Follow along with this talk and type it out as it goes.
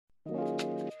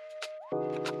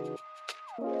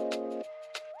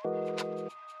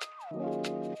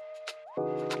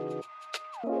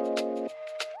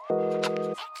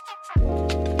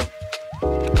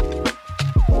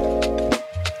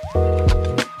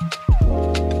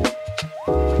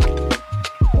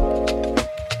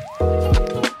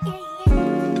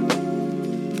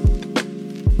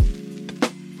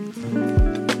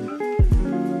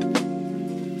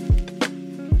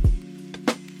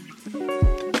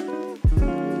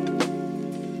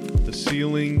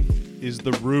Ceiling is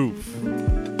the roof.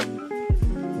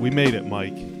 We made it,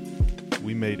 Mike.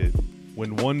 We made it.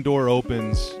 When one door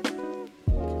opens,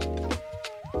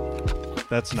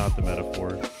 that's not the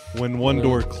metaphor. When one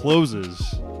door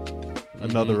closes,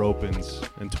 another opens.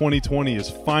 And 2020 is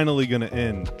finally going to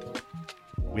end.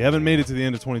 We haven't made it to the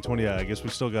end of 2020 yet. I guess we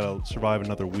still got to survive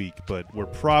another week, but we're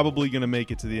probably going to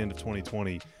make it to the end of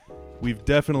 2020. We've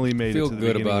definitely made it to the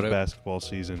beginning of the basketball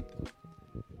season.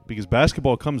 Because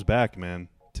basketball comes back, man,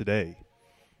 today.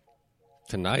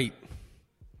 Tonight.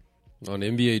 On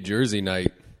NBA Jersey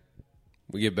night.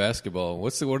 We get basketball.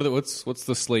 What's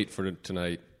the slate for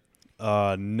tonight?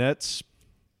 Nets,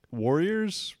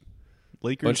 Warriors,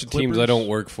 Lakers, bunch of Clippers. Teams I don't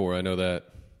work for, I know that.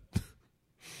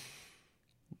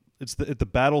 It's the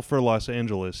battle for Los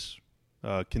Angeles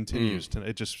continues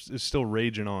tonight. It's still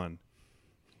raging on.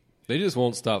 They just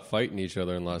won't stop fighting each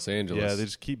other in Los Angeles. Yeah, they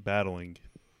just keep battling.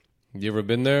 You ever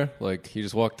been there? Like, you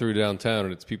just walk through downtown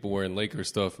and it's people wearing Lakers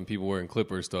stuff and people wearing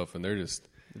Clippers stuff, and they're just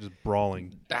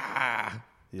brawling.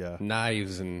 Yeah.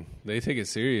 Knives, and they take it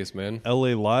serious, man. LA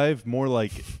Live, more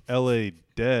like LA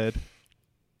Dead.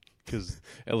 Cause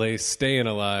LA staying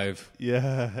alive.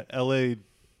 Yeah, LA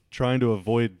trying to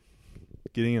avoid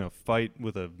getting in a fight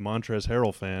with a Montrezl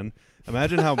Harrell fan.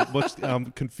 Imagine how much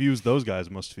confused those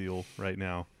guys must feel right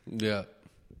now. Yeah.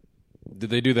 Did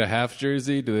they do the half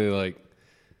jersey? Do they, like,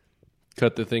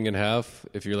 cut the thing in half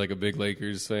if you're like a big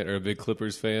Lakers fan or a big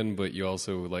Clippers fan, but you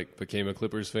also like became a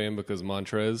Clippers fan because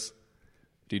Montrez?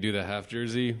 Do you do the half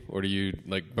jersey, or do you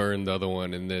like burn the other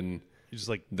one and then you just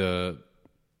like the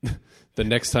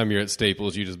next time you're at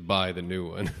Staples you just buy the new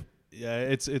one? Yeah,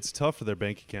 it's tough for their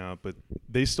bank account, but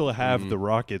they still have the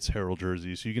Rockets Herald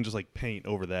jersey, so you can just like paint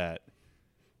over that.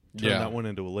 Turn that one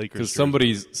into a Lakers jersey.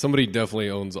 Because somebody definitely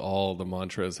owns all the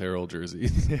Montrezl Harrell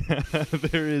jerseys. Yeah,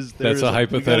 That's a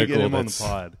hypothetical. We gotta get him on the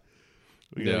pod.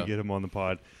 We gotta get him on the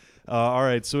pod. All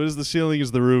right, so it is the ceiling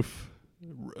is the roof.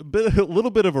 A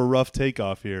little bit of a rough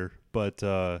takeoff here, but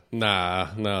nah,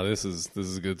 this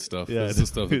is good stuff. Yeah, this is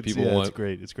stuff that people want.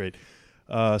 It's great.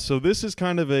 So this is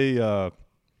kind of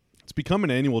it's become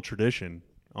an annual tradition,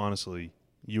 honestly.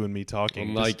 You and me talking.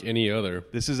 Unlike any other.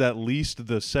 This is at least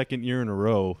the second year in a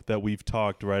row that we've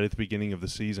talked right at the beginning of the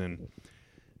season.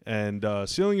 And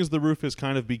Ceiling is the Roof has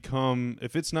kind of become,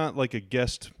 if it's not like a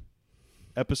guest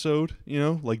episode,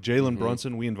 like Jalen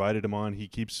Brunson, we invited him on. He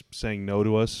keeps saying no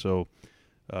to us, so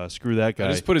screw that guy.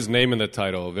 I just put his name in the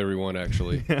title of every one,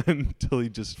 actually. Until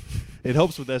it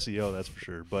helps with SEO, that's for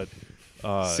sure. But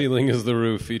Ceiling is the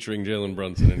Roof featuring Jalen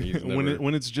Brunson. And he's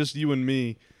when it's just you and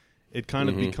me, it kind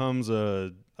of becomes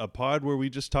a pod where we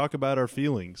just talk about our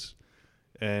feelings.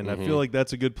 And I feel like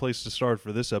that's a good place to start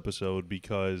for this episode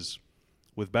because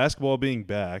with basketball being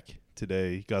back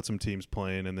today, got some teams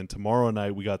playing, and then tomorrow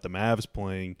night we got the Mavs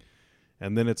playing,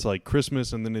 and then it's like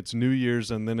Christmas, and then it's New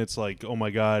Year's, and then it's like, oh my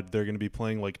God, they're going to be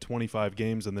playing like 25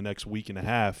 games in the next week and a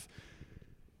half.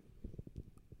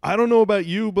 I don't know about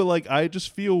you, but like I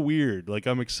just feel weird. Like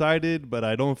I'm excited, but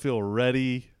I don't feel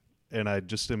ready, and I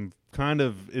just am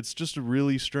it's just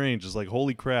really strange. It's like,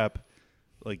 holy crap,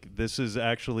 like this is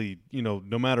actually, no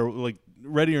matter like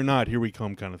ready or not, here we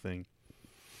come kind of thing.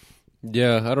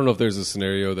 Yeah, I don't know if there's a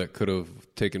scenario that could have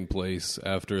taken place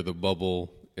after the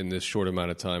bubble in this short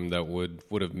amount of time that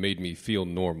would have made me feel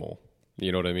normal.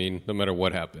 You know what I mean? No matter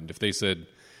what happened. If they said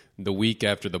the week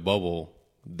after the bubble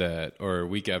or a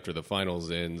week after the finals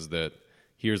ends that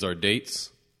here's our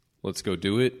dates, let's go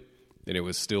do it, and it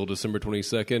was still December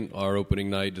 22nd, our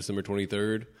opening night, December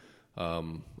 23rd,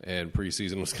 and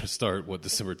preseason was going to start,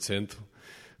 December 10th,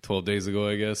 12 days ago,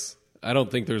 I guess. I don't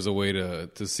think there's a way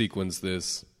to sequence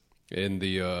this in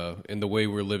the way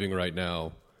we're living right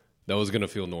now that was going to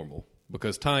feel normal,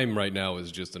 because time right now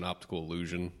is just an optical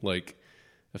illusion. Like,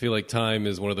 I feel like time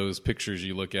is one of those pictures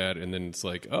you look at and then it's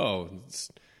like, oh, it's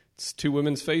two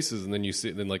women's faces, and then you see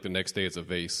it, and then like the next day it's a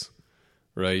vase,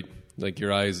 right? Like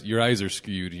your eyes are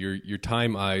skewed, your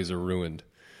time eyes are ruined.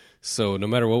 So no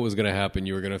matter what was going to happen,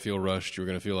 you were going to feel rushed, you were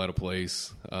going to feel out of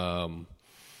place.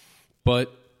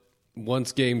 But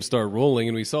once games start rolling,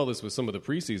 and we saw this with some of the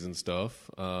preseason stuff,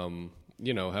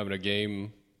 having a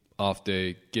game, off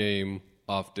day, game,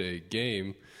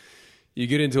 You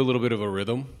get into a little bit of a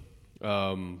rhythm.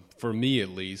 For me, at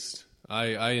least,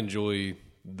 I enjoy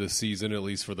the season, at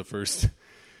least for the first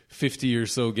 50 or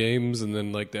so games, and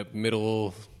then like that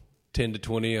middle 10 to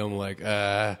 20, I'm like,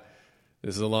 this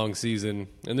is a long season.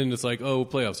 And then it's like, oh,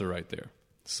 playoffs are right there.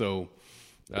 So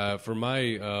for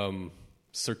my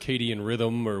circadian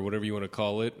rhythm, or whatever you want to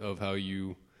call it, of how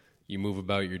you move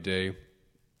about your day,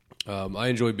 I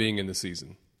enjoy being in the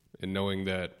season and knowing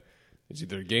that it's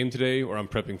either a game today or I'm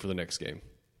prepping for the next game.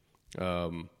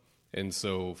 And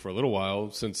so for a little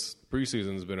while, since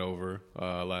preseason's been over,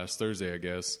 last Thursday, I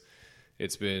guess,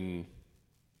 it's been,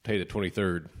 hey, the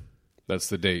 23rd. That's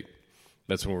the date.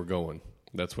 That's when we're going.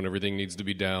 That's when everything needs to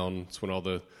be down. It's when all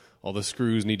the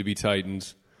screws need to be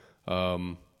tightened.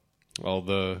 All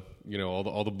the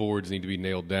boards need to be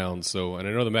nailed down. So, and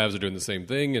I know the Mavs are doing the same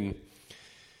thing. And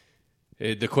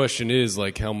the question is,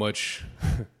 like, how much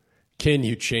can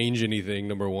you change anything,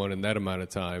 number one, in that amount of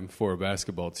time for a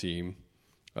basketball team?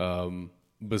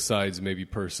 Besides maybe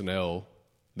personnel,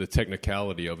 the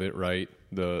technicality of it, right?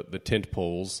 The tent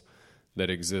poles that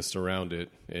exist around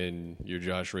it, and your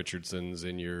Josh Richardsons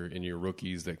and your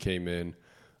rookies that came in,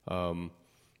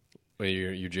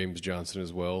 your James Johnson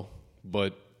as well.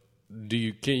 But do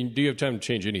you have time to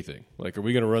change anything? Like, are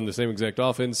we going to run the same exact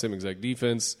offense, same exact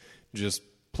defense, just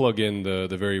plug in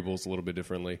the variables a little bit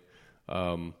differently?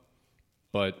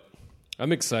 But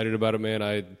I'm excited about it, man.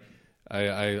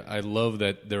 I love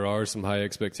that there are some high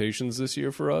expectations this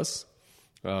year for us,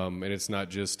 and it's not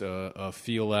just a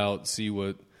feel out, see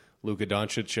what Luka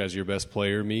Doncic as your best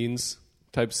player means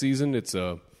type season. It's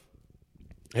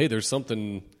hey, there's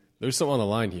something on the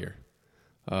line here.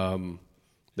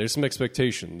 There's some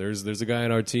expectation. There's a guy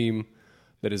on our team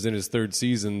that is in his third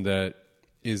season that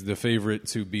is the favorite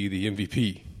to be the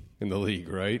MVP in the league,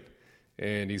 right?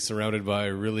 And he's surrounded by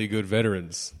really good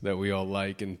veterans that we all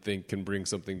like and think can bring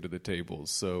something to the table.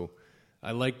 So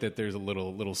I like that there's a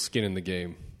little skin in the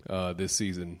game this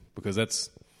season, because that's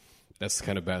the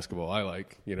kind of basketball I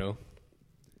like, you know?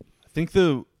 I think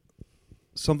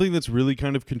something that's really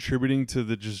kind of contributing to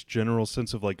the just general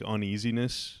sense of like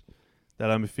uneasiness that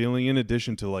I'm feeling, in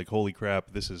addition to like, holy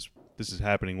crap, this is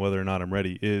happening whether or not I'm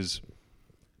ready, is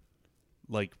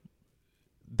like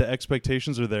the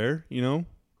expectations are there, you know?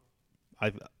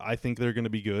 I think they're going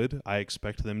to be good. I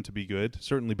expect them to be good,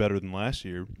 certainly better than last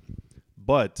year.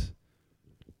 But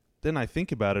then I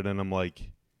think about it and I'm like,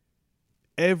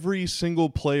 every single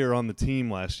player on the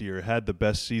team last year had the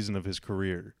best season of his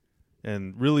career.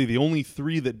 And really the only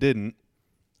three that didn't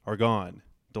are gone.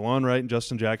 DeLon Wright and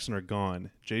Justin Jackson are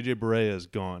gone. JJ Barea is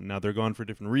gone. Now they're gone for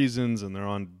different reasons and they're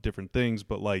on different things,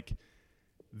 but like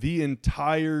the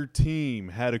entire team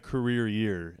had a career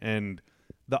year. And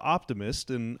the optimist,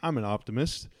 and I'm an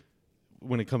optimist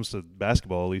when it comes to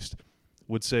basketball at least,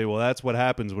 would say, well, that's what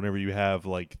happens whenever you have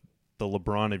like the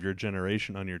LeBron of your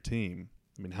generation on your team.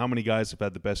 I mean, how many guys have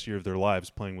had the best year of their lives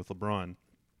playing with LeBron?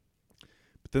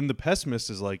 But then the pessimist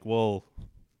is like, well,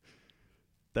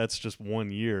 that's just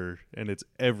 1 year and it's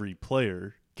every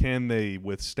player. Can they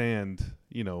withstand,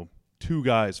 two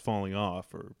guys falling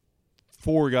off or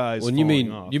four guys falling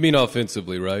off? You mean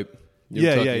offensively, right?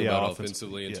 You're talking about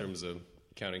offensively in terms of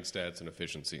counting stats and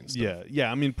efficiency and stuff.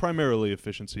 Yeah. I mean, primarily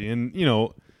efficiency. And,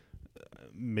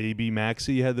 maybe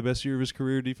Maxey had the best year of his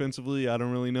career defensively. I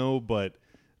don't really know, but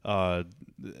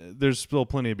there's still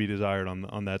plenty to be desired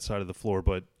on that side of the floor.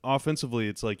 But offensively,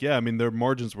 it's like, yeah, I mean, their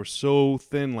margins were so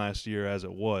thin last year as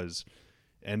it was,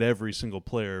 and every single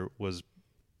player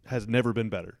has never been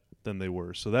better than they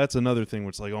were. So that's another thing where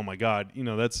it's like, oh my God,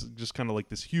 that's just kind of like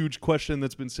this huge question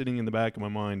that's been sitting in the back of my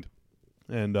mind.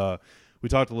 And we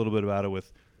talked a little bit about it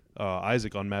with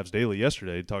Isaac on Mavs Daily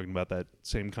yesterday, talking about that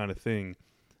same kind of thing.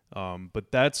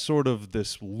 But that's sort of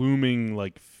this looming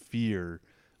like fear,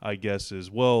 I guess, is,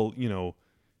 well,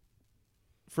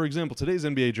 for example, today's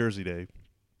NBA Jersey Day.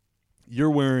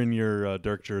 You're wearing your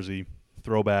Dirk jersey,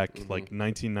 throwback, like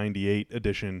 1998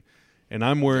 edition, and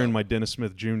I'm wearing my Dennis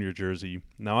Smith Jr. jersey.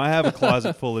 Now, I have a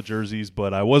closet full of jerseys,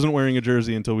 but I wasn't wearing a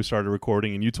jersey until we started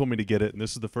recording, and you told me to get it, and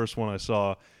this is the first one I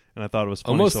saw, and I thought it was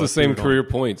funny. Almost so the same career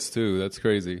points, too. That's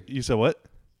crazy. You said what?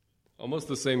 Almost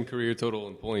the same career total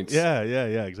in points. Yeah,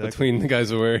 exactly. Between the guys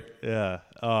who wear. Yeah.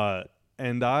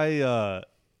 And I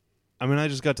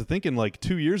just got to thinking, like,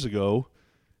 2 years ago,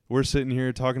 we're sitting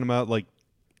here talking about, like,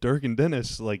 Dirk and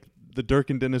Dennis. Like, the Dirk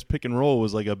and Dennis pick and roll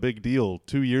was, like, a big deal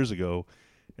 2 years ago.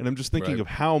 And I'm just thinking of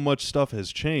how much stuff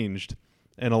has changed,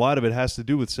 and a lot of it has to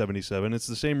do with 77. It's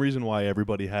the same reason why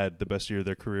everybody had the best year of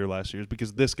their career last year, is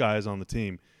because this guy is on the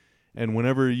team. And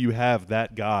whenever you have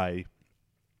that guy,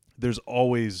 there's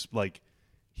always, like,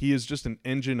 he is just an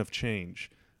engine of change.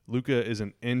 Luka is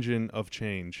an engine of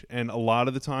change. And a lot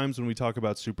of the times when we talk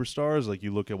about superstars, like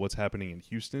you look at what's happening in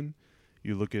Houston,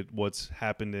 you look at what's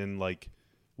happened in like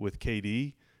with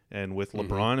KD and with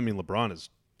LeBron. I mean,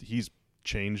 he's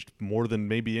changed more than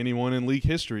maybe anyone in league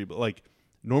history, but like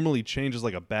normally change is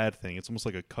like a bad thing. It's almost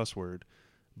like a cuss word.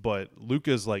 But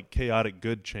Luka's like chaotic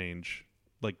good change.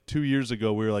 Like 2 years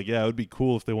ago, we were like, yeah, it would be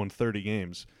cool if they won 30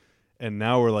 games. And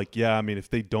now we're like, yeah, I mean, if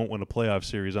they don't win a playoff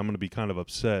series, I'm going to be kind of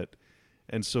upset.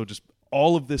 And so just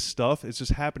all of this stuff is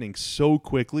just happening so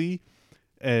quickly.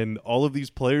 And all of these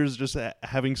players just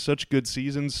having such good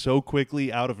seasons so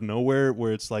quickly out of nowhere,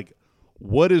 where it's like,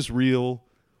 what is real?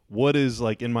 What is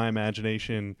like in my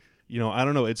imagination? You know, I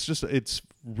don't know. It's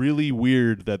really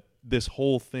weird that this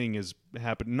whole thing is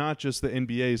happening. Not just the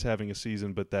NBA is having a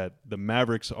season, but that the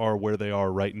Mavericks are where they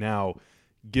are right now,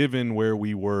 given where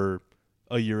we were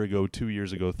a year ago, 2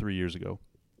 years ago, 3 years ago.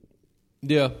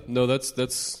 Yeah, no,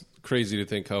 that's crazy to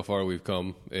think how far we've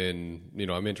come. And, you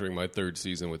know, I'm entering my third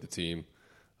season with the team.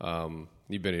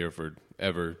 You've been here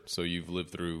forever, so you've lived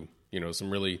through, you know, some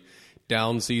really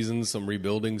down seasons, some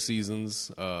rebuilding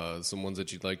seasons, some ones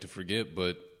that you'd like to forget.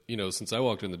 But, you know, since I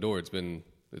walked in the door, it's been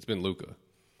Luka.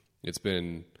 It's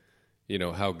been, you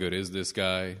know, how good is this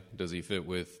guy? Does he fit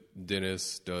with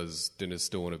Dennis? Does Dennis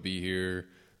still want to be here?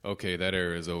 Okay, that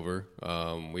era is over.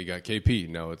 We got KP.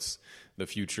 Now it's the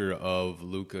future of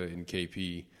Luka and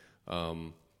KP.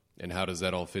 And how does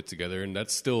that all fit together? And I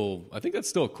think that's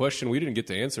still a question we didn't get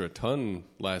to answer a ton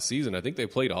last season. I think they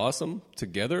played awesome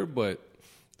together, but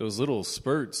those little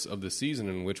spurts of the season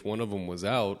in which one of them was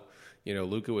out, you know,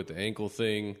 Luka with the ankle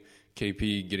thing,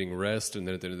 KP getting rest, and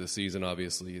then at the end of the season,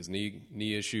 obviously his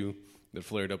knee issue that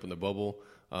flared up in the bubble.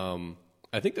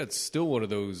 I think that's still one of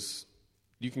those,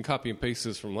 you can copy and paste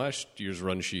this from last year's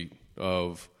run sheet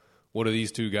of what do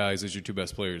these two guys as your two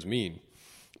best players mean.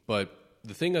 But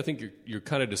the thing I think you're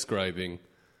kind of describing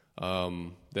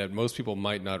that most people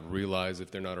might not realize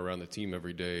if they're not around the team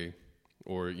every day,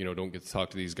 or, you know, don't get to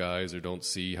talk to these guys or don't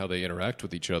see how they interact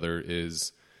with each other,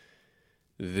 is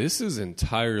this is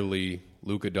entirely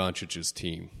Luka Doncic's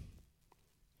team.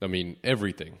 I mean,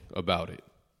 everything about it.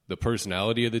 The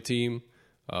personality of the team,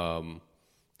 how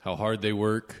hard they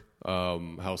work,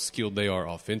 how skilled they are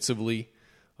offensively,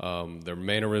 their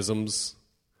mannerisms,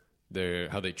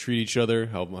 how they treat each other,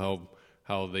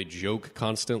 how they joke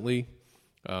constantly,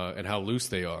 and how loose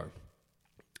they are.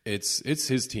 It's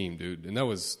his team, dude. And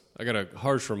I got a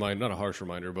harsh reminder, not a harsh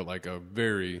reminder, but like a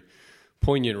very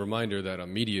poignant reminder that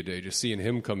on media day, just seeing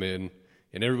him come in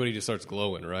and everybody just starts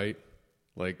glowing, right?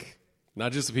 Like,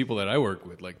 not just the people that I work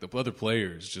with, like the other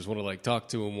players just want to like talk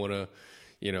to him, want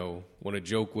to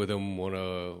joke with him, want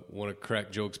to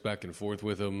crack jokes back and forth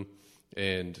with him.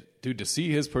 And dude, to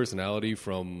see his personality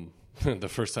from the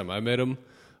first time I met him,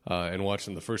 and watch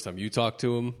him the first time you talked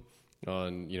to him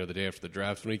on, you know, the day after the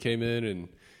draft when he came in, and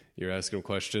you're asking him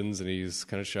questions and he's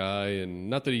kind of shy, and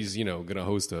not that he's, you know, going to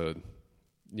host a,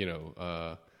 you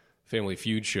know, Family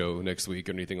Feud show next week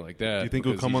or anything like that. Do you think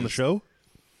he'll come on the show?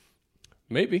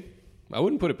 Maybe. I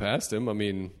wouldn't put it past him. I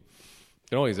mean, you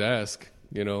can always ask,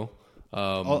 you know.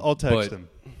 I'll text him.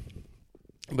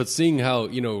 But seeing how,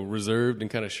 you know, reserved and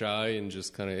kind of shy and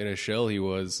just kind of in a shell he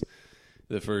was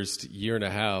the first year and a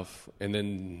half, and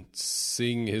then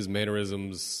seeing his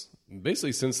mannerisms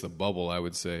basically since the bubble, I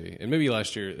would say, and maybe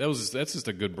last year, that's just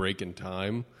a good break in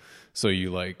time, so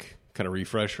you like kind of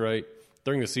refresh, right?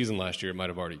 During the season last year, it might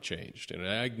have already changed, and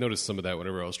I noticed some of that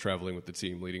whenever I was traveling with the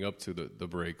team leading up to the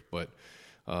break. But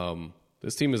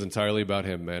this team is entirely about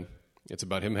him, man. It's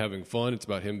about him having fun. It's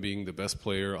about him being the best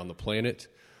player on the planet.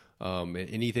 And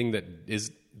anything that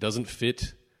doesn't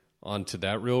fit onto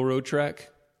that railroad track,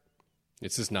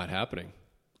 it's just not happening.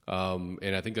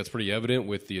 And I think that's pretty evident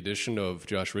with the addition of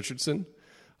Josh Richardson.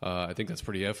 I think that's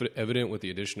pretty evident with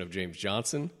the addition of James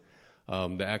Johnson.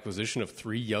 The acquisition of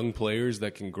 3 young players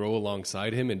that can grow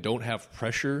alongside him and don't have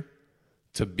pressure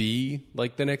to be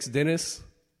like the next Dennis,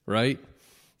 right?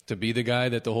 To be the guy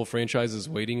that the whole franchise is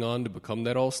waiting on to become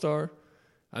that all-star.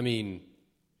 I mean,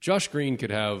 Josh Green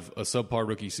could have a subpar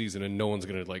rookie season and no one's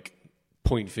going to like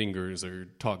point fingers or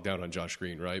talk down on Josh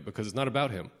Green, right? Because it's not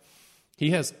about him. He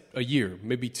has a year,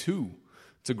 maybe 2,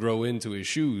 to grow into his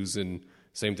shoes. And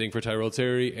same thing for Tyrell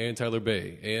Terry and Tyler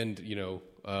Bay and, you know,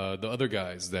 the other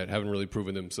guys that haven't really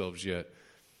proven themselves yet.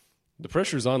 The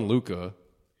pressure's on Luka,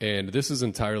 and this is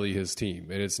entirely his team,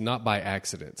 and it's not by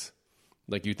accident.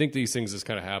 Like, you think these things just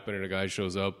kind of happen and a guy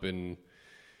shows up, and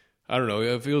I don't know,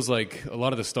 it feels like a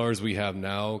lot of the stars we have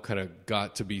now kind of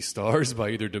got to be stars by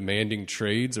either demanding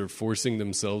trades or forcing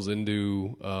themselves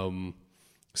into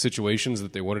situations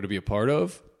that they wanted to be a part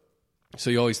of.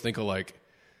 So you always think of like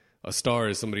a star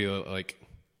as somebody like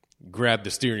grabbed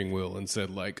the steering wheel and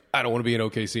said, like, I don't want to be in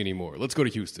OKC anymore. Let's go to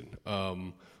Houston.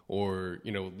 Or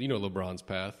LeBron's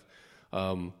path.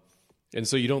 And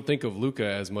so you don't think of Luka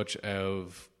as much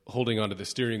of holding onto the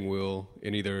steering wheel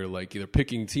and either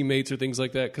picking teammates or things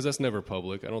like that, because that's never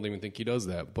public. I don't even think he does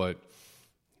that. But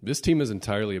this team is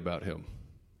entirely about him.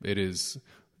 It is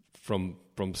from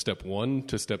step 1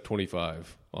 to step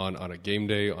 25 on a game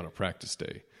day, on a practice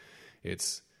day.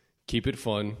 It's keep it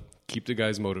fun, keep the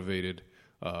guys motivated,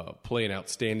 play an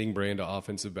outstanding brand of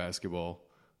offensive basketball,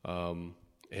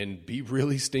 and be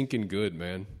really stinking good,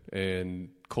 man, and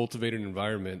cultivate an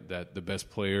environment that the best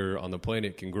player on the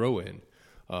planet can grow in,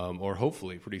 or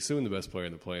hopefully pretty soon the best player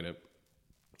on the planet.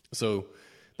 So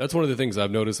that's one of the things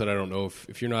I've noticed that I don't know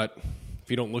if you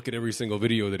don't look at every single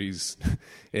video that he's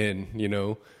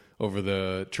in, over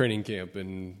the training camp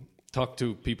and talk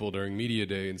to people during media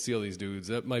day and see all these dudes,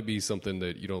 that might be something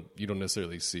that you don't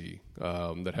necessarily see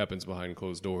that happens behind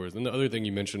closed doors. And the other thing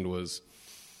you mentioned was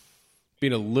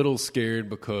being a little scared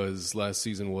because last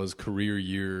season was career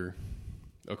year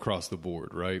across the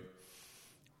board, right?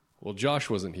 Well, Josh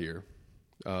wasn't here,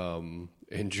 and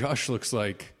Josh looks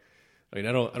like. I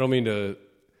don't mean to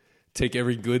take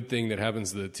every good thing that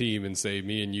happens to the team and say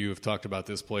me and you have talked about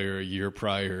this player a year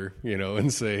prior,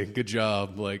 and say good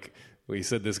job. Like we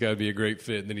said, this guy would be a great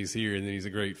fit, and then he's here, and then he's a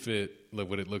great fit. Look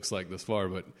what it looks like thus far.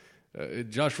 But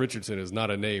Josh Richardson is not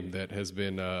a name that has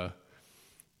been.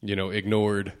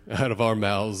 Ignored out of our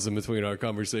mouths in between our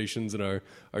conversations and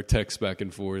our texts back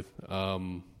and forth.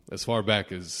 As far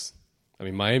back as,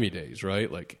 Miami days,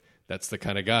 right? Like, that's the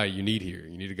kind of guy you need here.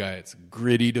 You need a guy that's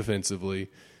gritty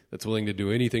defensively, that's willing to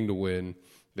do anything to win,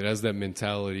 that has that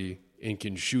mentality and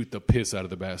can shoot the piss out of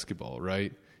the basketball,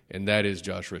 right? And that is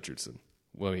Josh Richardson.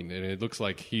 And it looks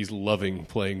like he's loving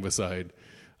playing beside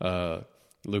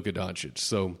Luka Doncic.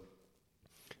 So,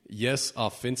 yes,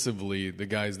 offensively, the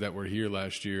guys that were here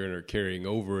last year and are carrying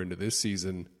over into this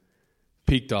season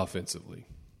peaked offensively.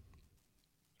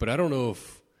 But I don't know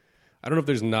if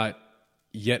there's not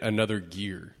yet another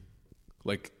gear.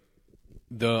 Like,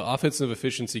 the offensive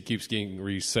efficiency keeps getting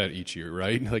reset each year,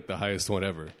 right? Like the highest one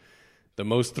ever. The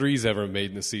most threes ever made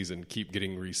in the season keep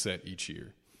getting reset each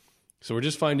year. So we're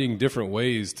just finding different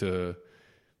ways to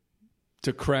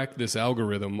crack this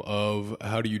algorithm of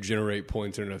how do you generate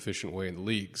points in an efficient way in the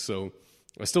league. So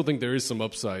I still think there is some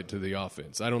upside to the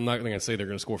offense. I'm not going to say they're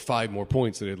going to score 5 more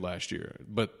points than they did last year,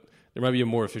 but there might be a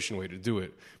more efficient way to do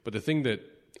it. But the thing that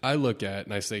I look at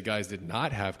and I say guys did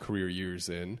not have career years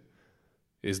in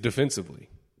is defensively.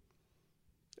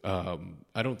 I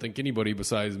don't think anybody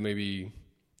besides maybe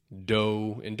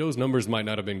Doe, and Doe's numbers might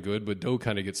not have been good, but Doe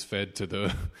kind of gets fed to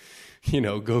the,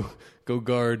 go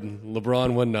guard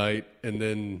LeBron one night and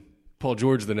then Paul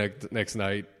George the next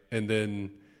night and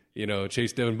then,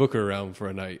 chase Devin Booker around for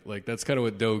a night. Like that's kind of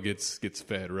what Doe gets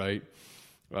fed, right?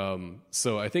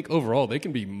 So I think overall they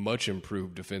can be much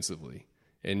improved defensively.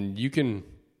 And you can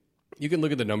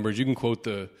look at the numbers, you can quote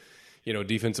the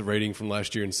defensive rating from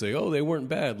last year and say, oh, they weren't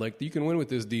bad. Like, you can win with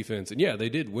this defense. And, yeah, they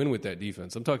did win with that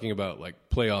defense. I'm talking about, like,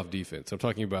 playoff defense. I'm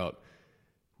talking about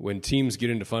when teams get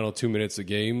into final 2 minutes of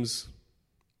games,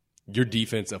 your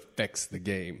defense affects the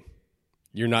game.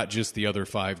 You're not just the other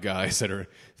 5 guys that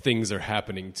things are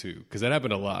happening to. Because that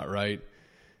happened a lot, right?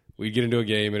 We get into a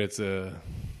game and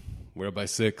we're up by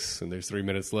 6 and there's 3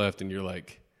 minutes left and you're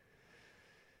like,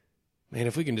 man,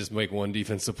 if we can just make one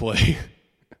defensive play –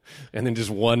 and then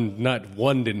just not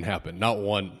one didn't happen. Not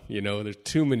one, There's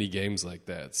too many games like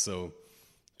that. So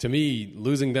to me,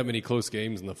 losing that many close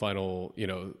games in the final,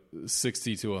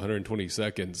 60 to 120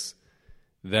 seconds,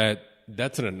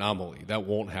 that's an anomaly. That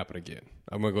won't happen again.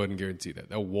 I'm going to go ahead and guarantee that.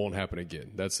 That won't happen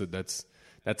again. That's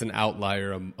an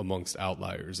outlier amongst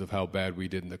outliers of how bad we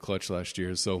did in the clutch last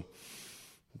year. So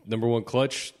number 1,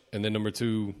 clutch, and then number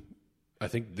 2, I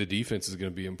think the defense is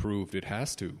going to be improved. It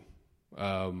has to.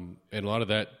 And a lot of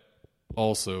that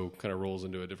also kind of rolls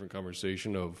into a different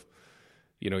conversation of,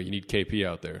 you need KP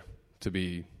out there to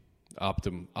be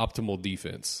optimal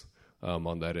defense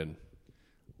on that end.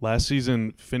 Last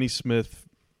season, Finney Smith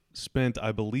spent,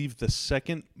 I believe, the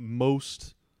second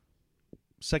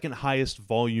highest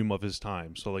volume of his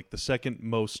time. So like the second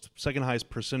highest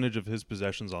percentage of his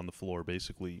possessions on the floor,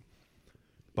 basically,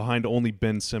 behind only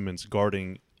Ben Simmons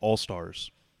guarding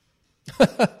all-stars.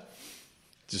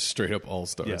 Just straight up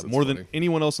all-stars. Yeah, more than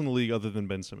anyone else in the league other than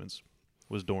Ben Simmons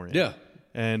was Dorian. Yeah.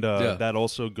 And that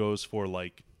also goes for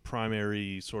like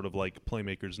primary sort of like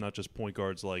playmakers, not just point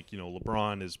guards. Like,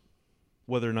 LeBron is,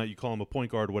 whether or not you call him a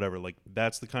point guard, whatever, like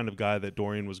that's the kind of guy that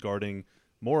Dorian was guarding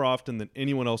more often than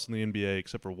anyone else in the NBA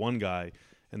except for one guy.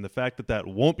 And the fact that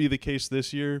won't be the case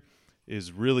this year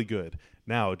is really good.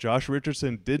 Now, Josh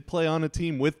Richardson did play on a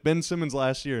team with Ben Simmons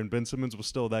last year, and Ben Simmons was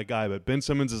still that guy, but Ben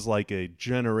Simmons is like a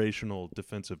generational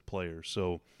defensive player.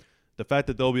 So the fact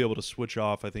that they'll be able to switch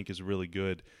off, I think, is really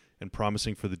good and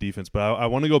promising for the defense. But I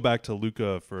want to go back to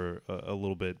Luka for a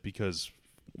little bit because,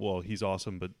 well, he's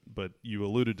awesome, but you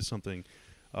alluded to something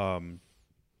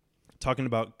talking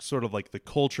about sort of like the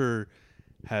culture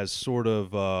has sort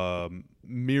of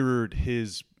mirrored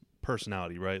his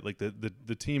personality, right? Like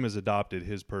the team has adopted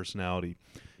his personality.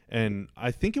 And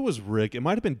I think it was Rick. It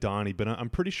might have been Donnie, but I'm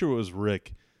pretty sure it was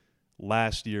Rick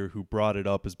last year who brought it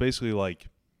up. Is basically like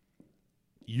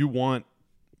you want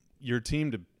your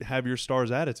team to have your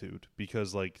star's attitude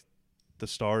because like the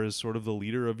star is sort of the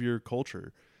leader of your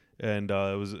culture. And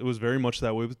it was very much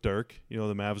that way with Dirk. You know,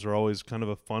 the Mavs are always kind of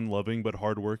a fun-loving but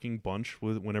hard-working bunch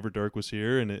whenever Dirk was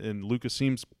here. And Luka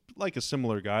seems like a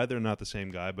similar guy. They're not the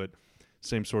same guy, but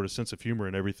same sort of sense of humor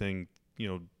and everything. You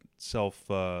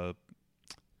know,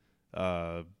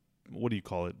 what do you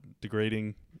call it?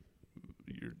 Degrading.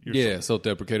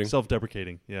 Self-deprecating.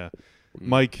 Self-deprecating. Yeah,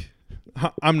 Mike,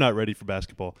 I'm not ready for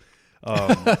basketball.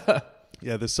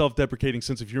 Yeah, the self-deprecating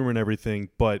sense of humor and everything,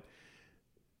 but.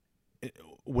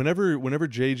 Whenever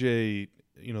JJ,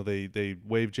 you know, they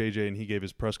waved JJ and he gave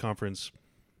his press conference,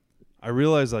 I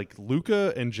realized like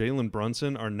Luka and Jalen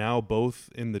Brunson are now both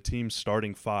in the team's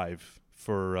starting five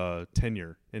for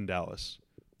tenure in Dallas.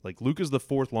 Like Luka's the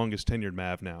fourth longest tenured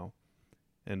Mav now,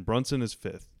 and Brunson is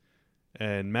fifth,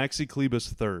 and Maxi Kleber's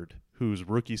third, whose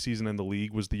rookie season in the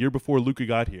league was the year before Luka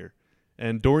got here,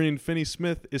 and Dorian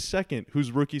Finney-Smith is second,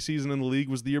 whose rookie season in the league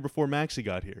was the year before Maxi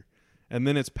got here. And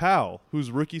then it's Powell,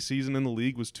 whose rookie season in the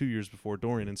league was 2 years before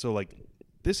Dorian. And so, like,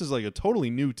 this is like a totally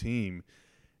new team,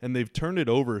 and they've turned it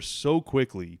over so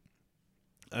quickly.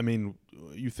 I mean,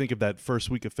 you think of that first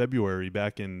week of February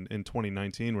back in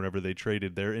 2019, whenever they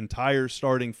traded their entire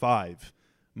starting five,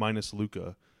 minus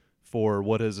Luka, for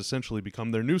what has essentially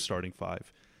become their new starting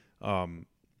five.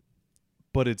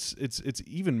 But it's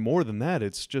even more than that.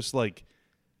 It's just like,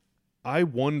 I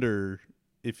wonder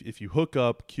if you hook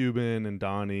up Cuban and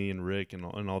Donnie and Rick and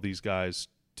all these guys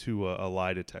to a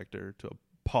lie detector, to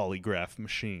a polygraph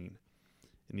machine,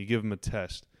 and you give them a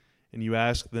test, and you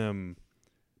ask them,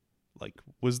 like,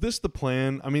 was this the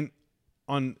plan? I mean,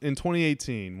 in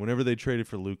 2018, whenever they traded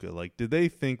for Luka, like, did they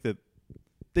think that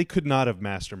they could not have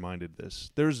masterminded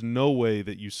this? There's no way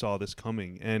that you saw this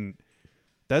coming, and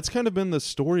that's kind of been the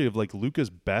story of, like, Luka's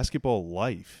basketball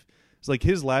life. It's like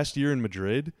his last year in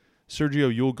Madrid,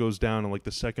 Sergio Llull goes down in like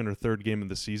the second or third game of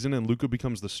the season, and Luka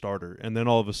becomes the starter. And then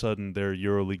all of a sudden, they're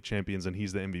EuroLeague champions, and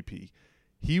he's the MVP.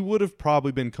 He would have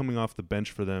probably been coming off the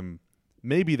bench for them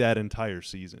maybe that entire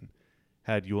season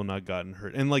had Llull not gotten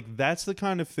hurt. And like that's the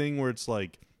kind of thing where it's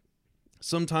like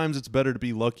sometimes it's better to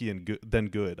be lucky than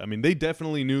good. I mean, they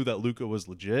definitely knew that Luka was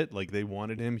legit. Like they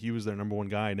wanted him. He was their number one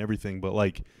guy and everything. But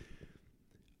like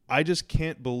I just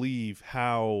can't believe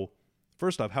how,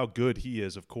 first off, how good he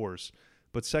is, of course.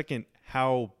 But second,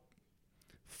 how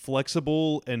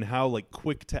flexible and how like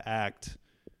quick to act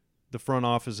the front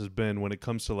office has been when it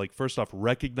comes to like, first off,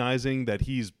 recognizing that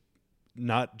he's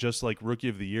not just like rookie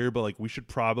of the year, but like we should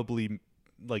probably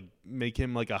like make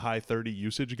him like a high 30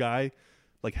 usage guy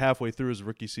like halfway through his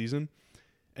rookie season,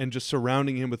 and just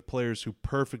surrounding him with players who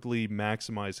perfectly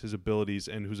maximize his abilities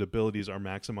and whose abilities are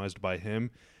maximized by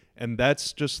him. And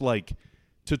that's just like,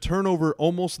 to turn over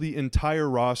almost the entire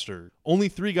roster. Only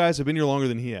 3 guys have been here longer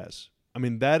than he has. I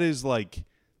mean, that is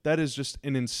just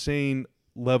an insane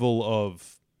level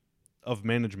of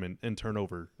management and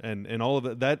turnover and all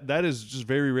of that. That is just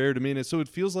very rare to me. And so it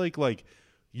feels like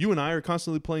you and I are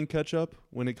constantly playing catch up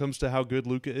when it comes to how good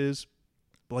Luka is.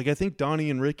 But like I think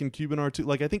Donnie and Rick and Cuban are too.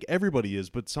 Like I think everybody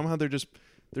is, but somehow they're just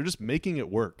making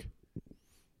it work.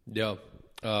 Yeah.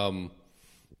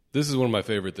 This is one of my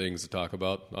favorite things to talk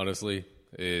about, honestly.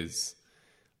 Is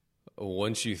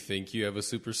once you think you have a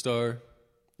superstar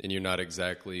and you're not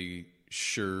exactly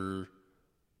sure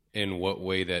in what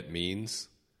way that means.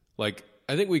 Like,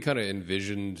 I think we kind of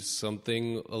envisioned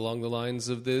something along the lines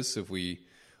of this if we,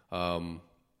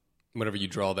 whenever you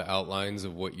draw the outlines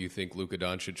of what you think Luka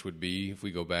Doncic would be if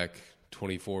we go back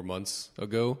 24 months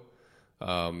ago.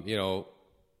 You know,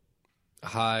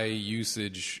 high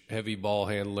usage, heavy ball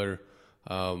handler,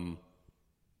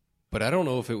 but I don't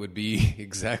know if it would be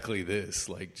exactly this,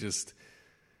 like just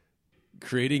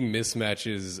creating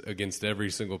mismatches against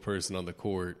every single person on the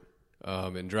court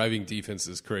and driving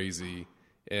defenses crazy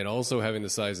and also having the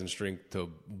size and strength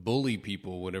to bully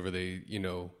people whenever they, you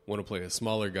know, want to play a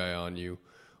smaller guy on you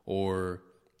or,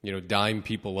 you know, dime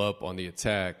people up on the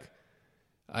attack.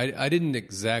 I didn't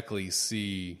exactly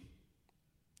see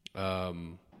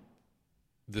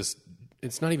this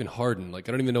it's not even Harden. Like,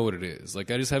 I don't even know what it is. Like,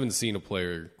 I just haven't seen a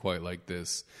player quite like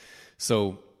this.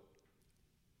 So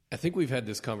I think we've had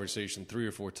this conversation 3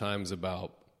 or 4 times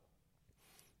about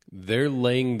they're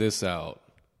laying this out,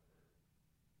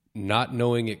 not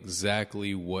knowing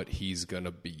exactly what he's going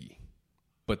to be.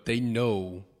 But they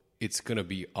know it's going to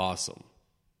be awesome.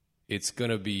 It's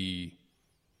going to be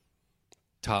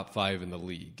top 5 in the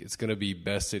league. It's going to be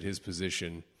best at his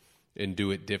position and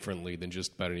do it differently than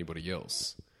just about anybody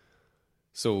else.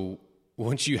 So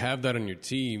once you have that on your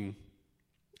team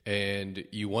and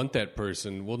you want that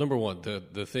person, well, number one,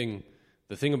 the thing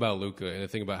about Luka and the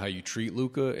thing about how you treat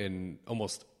Luka and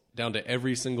almost down to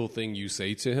every single thing you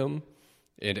say to him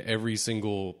and every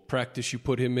single practice you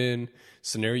put him in,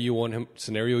 scenario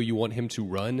you want him to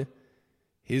run,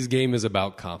 his game is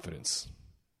about confidence.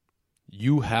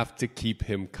 You have to keep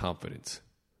him confident.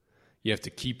 You have to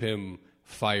keep him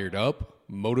fired up,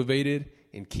 motivated,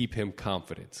 and keep him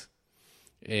confident.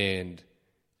 And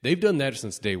they've done that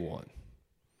since day one.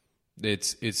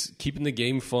 It's keeping the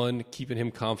game fun, keeping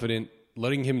him confident,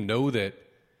 letting him know that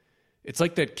it's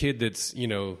like that kid that's,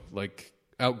 like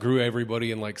outgrew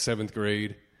everybody in like 7th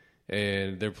grade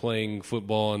and they're playing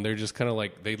football and they're just kind of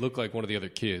like, they look like one of the other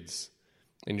kids.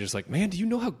 And you're just like, man, do you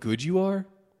know how good you are?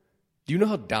 Do you know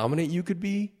how dominant you could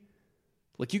be?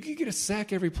 Like, you could get a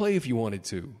sack every play if you wanted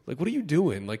to. Like, what are you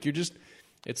doing? Like, you're just...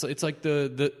 It's like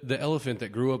the elephant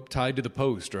that grew up tied to the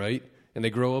post, right? And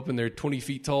they grow up and they're 20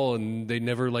 feet tall and they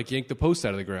never like yank the post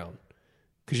out of the ground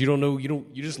because you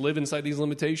just live inside these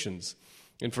limitations.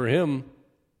 And for him,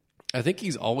 I think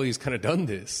he's always kind of done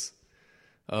this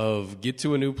of get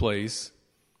to a new place.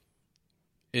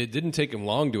 It didn't take him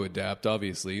long to adapt.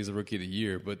 Obviously, he's a rookie of the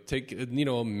year, but take a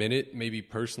minute maybe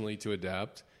personally to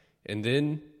adapt and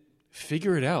then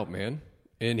figure it out, man.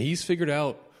 And he's figured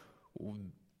out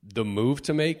the move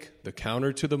to make, the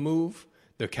counter to the move,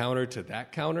 the counter to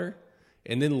that counter,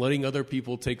 and then letting other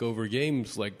people take over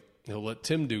games like he'll let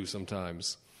Tim do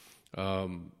sometimes,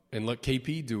 and let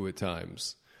KP do at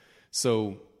times.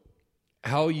 So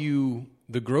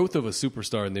the growth of a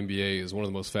superstar in the NBA is one of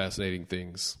the most fascinating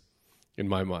things in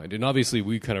my mind. And obviously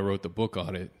we kind of wrote the book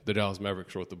on it. The Dallas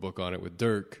Mavericks wrote the book on it with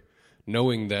Dirk,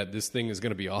 knowing that this thing is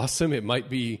going to be awesome. It might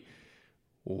be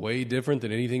way different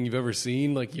than anything you've ever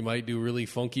seen. Like, you might do really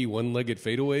funky one-legged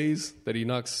fadeaways that he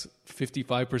knocks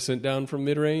 55% down from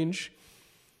mid-range.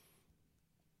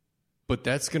 But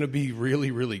that's going to be really,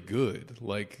 really good.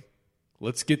 Like,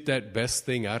 let's get that best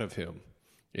thing out of him.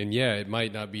 And yeah, it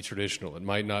might not be traditional. It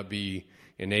might not be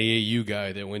an AAU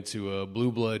guy that went to a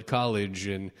blue blood college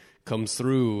and comes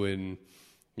through and,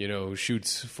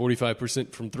 shoots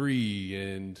 45% from 3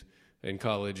 and in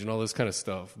college and all this kind of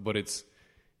stuff. But it's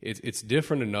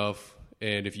different enough,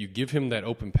 and if you give him that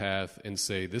open path and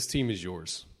say, this team is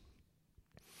yours.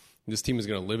 This team is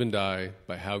going to live and die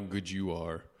by how good you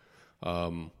are.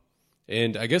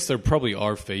 And I guess there probably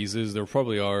are phases. There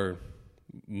probably are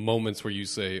moments where you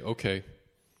say, okay,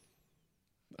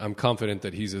 I'm confident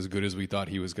that he's as good as we thought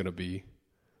he was going to be.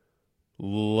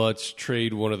 Let's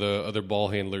trade one of the other ball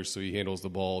handlers so he handles the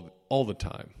ball all the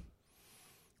time.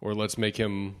 Or let's make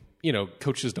him,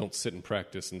 coaches don't sit in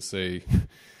practice and say,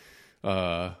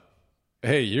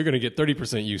 hey, you're going to get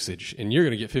 30% usage and you're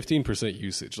going to get 15%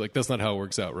 usage. Like, that's not how it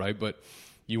works out, right? But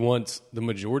you want the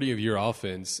majority of your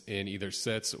offense in either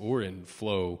sets or in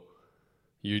flow.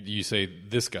 You say,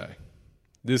 this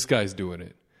guy's doing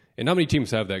it. And how many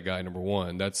teams have that guy, number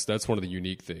one? That's one of the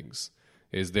unique things,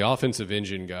 is the offensive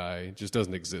engine guy just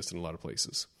doesn't exist in a lot of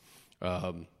places.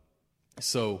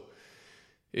 So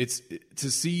it's to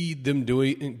see them do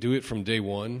it from day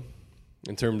one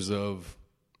in terms of,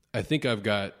 I think I've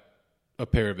got a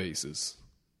pair of aces.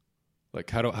 Like,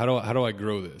 how do I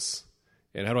grow this?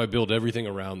 And how do I build everything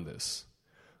around this?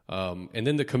 And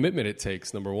then the commitment it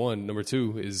takes, number one. Number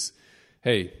two is,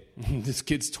 hey, this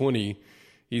kid's 20.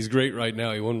 He's great right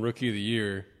now. He won Rookie of the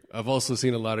Year. I've also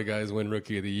seen a lot of guys win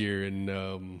Rookie of the Year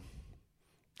and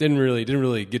didn't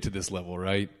really get to this level,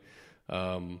 right?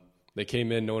 They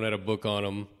came in, no one had a book on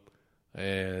them,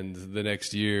 and the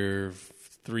next year,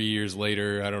 3 years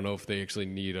later, I don't know if they actually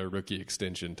need a rookie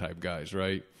extension type guys,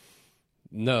 right?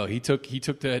 No, he took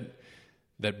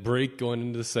that break going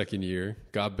into the second year,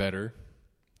 got better,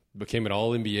 became an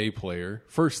All-NBA player,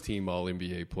 first-team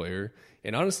All-NBA player.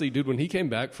 And honestly, dude, when he came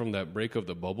back from that break of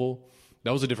the bubble,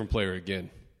 that was a different player again.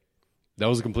 That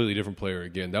was a completely different player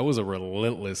again. That was a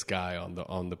relentless guy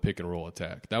on the pick-and-roll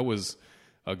attack. That was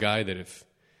a guy that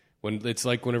it's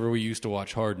like whenever we used to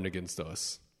watch Harden against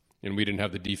us, and we didn't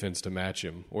have the defense to match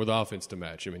him or the offense to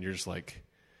match him, and you're just like,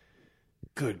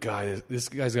 good guy, this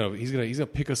guy's gonna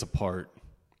pick us apart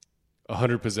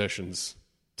 100 possessions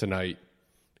tonight,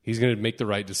 He's going to make the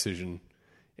right decision,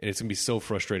 and it's going to be so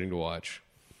frustrating to watch.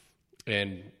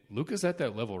 And Luka's at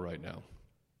that level right now.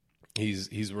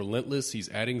 He's relentless. He's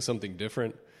adding something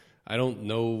different. I don't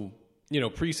know.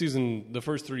 Preseason, the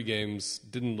first 3 games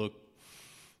didn't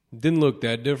look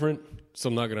that different. So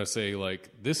I'm not going to say, like,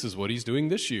 this is what he's doing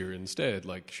this year instead,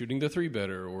 like shooting the 3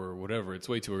 better or whatever. It's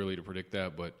way too early to predict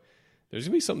that, but there's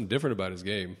going to be something different about his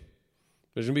game.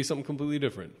 There's going to be something completely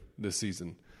different this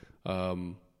season.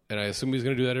 And I assume he's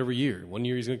going to do that every year. One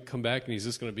year he's going to come back and he's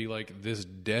just going to be like this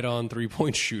dead-on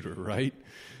three-point shooter, right?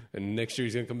 And next year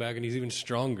he's going to come back and he's even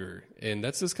stronger. And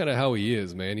that's just kind of how he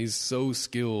is, man. He's so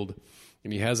skilled,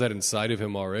 and he has that inside of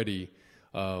him already.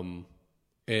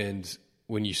 And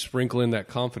when you sprinkle in that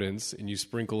confidence and you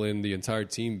sprinkle in the entire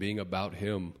team being about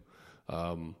him,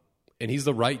 and he's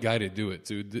the right guy to do it,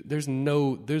 dude. There's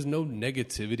no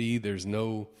negativity. There's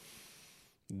no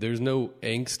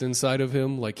angst inside of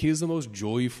him. Like, he's the most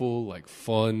joyful, like,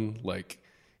 fun, like,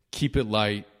 keep it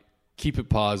light, keep it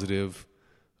positive,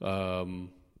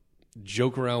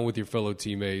 joke around with your fellow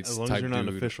teammates. As long type as you're not dude.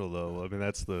 an official, though. I mean,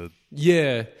 that's the...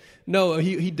 Yeah. No,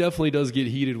 he definitely does get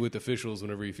heated with officials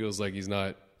whenever he feels like he's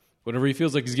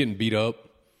getting beat up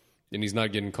and he's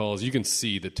not getting calls. You can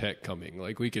see the tech coming.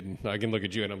 Like, I can look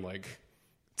at you and I'm like,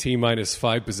 T minus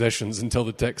 5 possessions until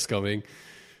the tech's coming.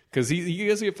 Because he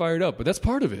gets to get fired up, but that's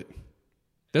part of it.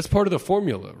 That's part of the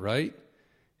formula, right?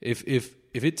 If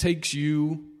it takes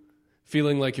you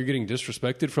feeling like you're getting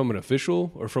disrespected from an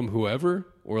official or from whoever,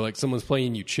 or like someone's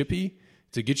playing you chippy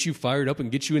to get you fired up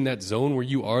and get you in that zone where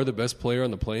you are the best player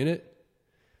on the planet,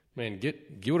 man,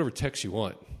 get whatever techs you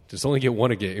want. Just only get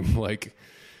one a game. Like,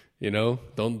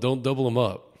 don't double them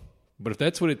up. But if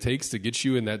that's what it takes to get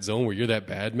you in that zone where you're that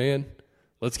bad, man,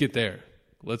 let's get there.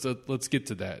 Let's get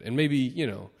to that. And maybe,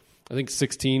 I think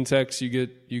 16 techs you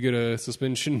get a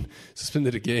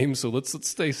suspended a game. So let's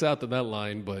stay south of that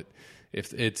line. But if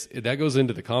that goes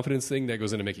into the confidence thing, that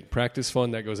goes into making practice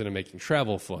fun, that goes into making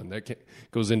travel fun, that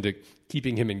goes into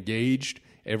keeping him engaged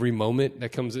every moment.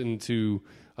 That comes into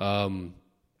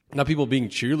not people being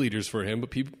cheerleaders for him, but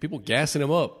people gassing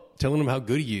him up, telling him how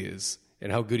good he is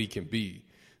and how good he can be.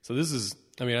 So this is,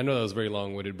 I mean, I know that was very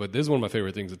long-winded, but this is one of my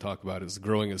favorite things to talk about is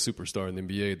growing a superstar in the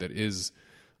NBA that is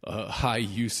a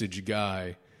high-usage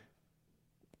guy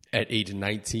at age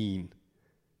 19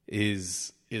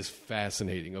 is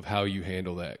fascinating of how you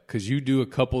handle that. Because you do a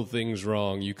couple things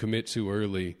wrong, you commit too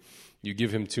early, you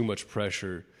give him too much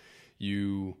pressure,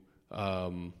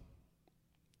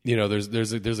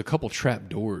 there's a couple trap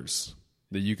doors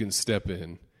that you can step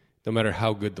in, no matter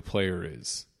how good the player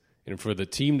is. And for the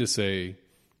team to say,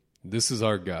 this is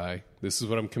our guy, this is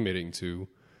what I'm committing to,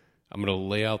 I'm going to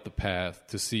lay out the path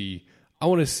to see, I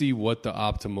want to see what the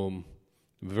optimum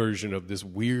version of this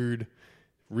weird,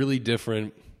 really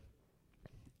different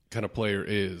kind of player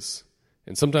is.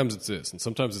 And sometimes it's this, and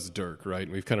sometimes it's Dirk, right?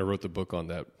 And we've kind of wrote the book on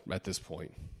that at this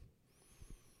point.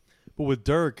 But with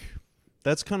Dirk,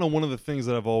 that's kind of one of the things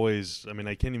that I've always, I mean,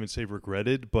 I can't even say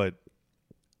regretted, but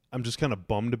I'm just kind of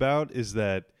bummed about is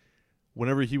that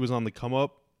whenever he was on the come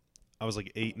up, I was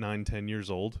like 8, 9, 10 years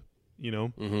old,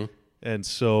 Mm-hmm. And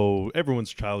so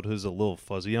everyone's childhood is a little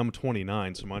fuzzy. I'm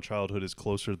 29, so my childhood is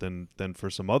closer than for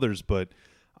some others, but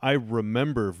I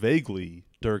remember vaguely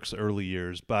Dirk's early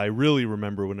years, but I really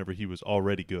remember whenever he was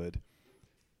already good.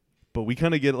 But we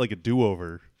kind of get like a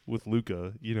do-over with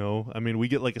Luka, I mean, we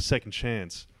get like a second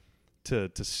chance to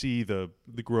see the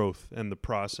growth and the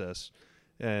process,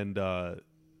 and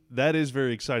that is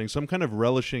very exciting. So I'm kind of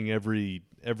relishing every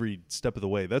step of the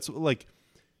way. That's like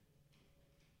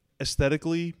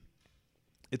aesthetically,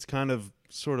 it's kind of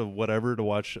sort of whatever to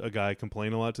watch a guy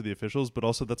complain a lot to the officials, but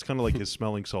also that's kind of like his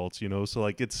smelling salts, So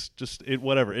like it's just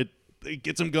whatever it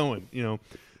gets him going, No,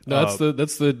 that's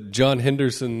the John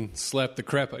Henderson slap the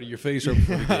crap out of your face right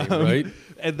before the game, right?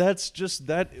 And that's just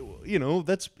that,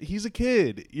 he's a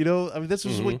kid, I mean, that's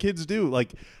just what kids do.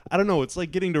 Like, I don't know, it's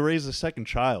like getting to raise a second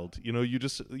child,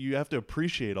 you have to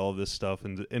appreciate all this stuff.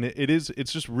 And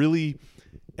it's just really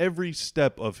every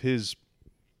step of his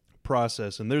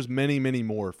process. And there's many, many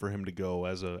more for him to go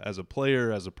as a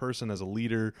player, as a person, as a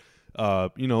leader.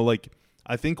 Like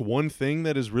I think one thing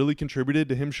that has really contributed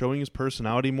to him showing his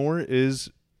personality more is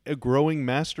a growing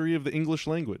mastery of the English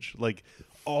language. Like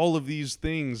all of these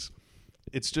things,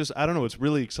 it's just, I don't know, it's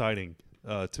really exciting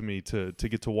to me to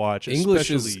get to watch.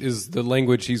 English is the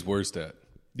language he's worst at.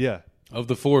 Yeah. Of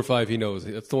the 4 or 5 he knows,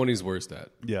 that's the one he's worst at.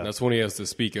 Yeah. That's the one he has to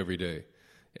speak every day.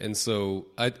 And so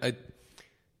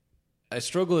I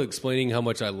struggle explaining how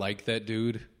much I like that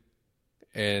dude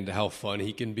and how fun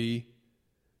he can be,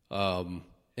 and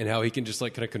how he can just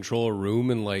like kind of control a room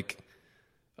and like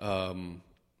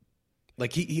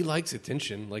like he likes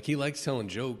attention. Like he likes telling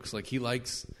jokes. Like he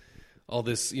likes all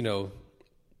this,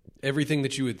 everything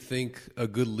that you would think a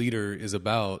good leader is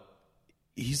about.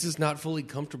 He's just not fully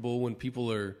comfortable when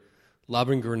people are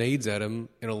lobbing grenades at him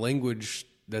in a language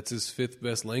that's his fifth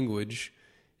best language.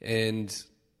 And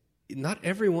not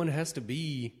everyone has to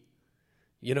be,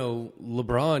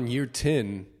 LeBron year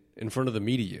 10 in front of the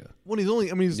media. Well, he's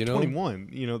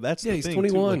 21. That's the thing. He's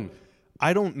 21. Too. Like,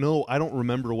 I don't know. I don't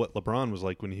remember what LeBron was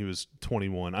like when he was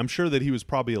 21. I'm sure that he was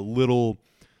probably a little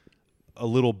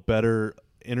better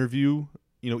interview.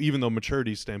 Even though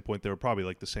maturity standpoint, they were probably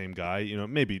like the same guy.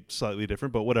 Maybe slightly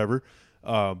different, but whatever.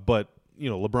 But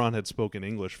LeBron had spoken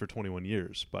English for 21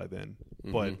 years by then.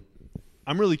 Mm-hmm. But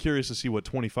I'm really curious to see what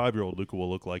 25-year-old Luka will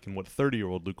look like and what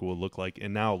 30-year-old Luka will look like.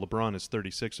 And now LeBron is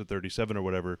 36 or 37 or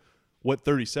whatever. What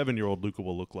 37-year-old Luka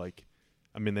will look like?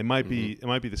 I mean, they might be. It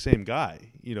might be the same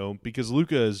guy, because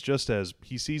Luka is just as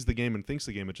he sees the game and thinks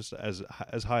the game at just as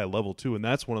high a level too. And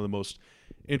that's one of the most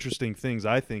interesting things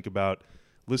I think about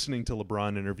listening to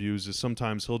LeBron interviews is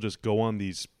sometimes he'll just go on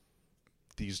these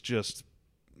just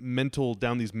mental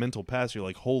paths. You're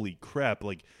like, holy crap!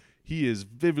 Like he is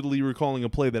vividly recalling a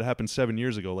play that happened 7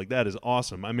 years ago. Like that is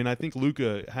awesome. I mean, I think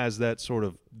Luka has that sort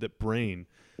of that brain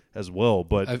as well.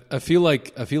 But I feel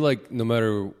like no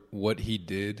matter what he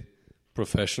did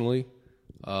professionally,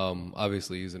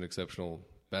 obviously he's an exceptional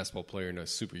basketball player and a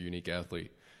super unique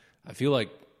athlete. I feel like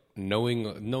knowing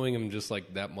him just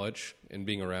like that much and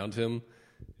being around him,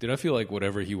 I feel like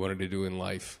whatever he wanted to do in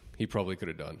life, he probably could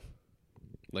have done.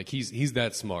 Like he's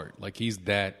that smart. Like he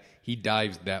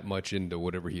dives that much into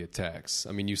whatever he attacks.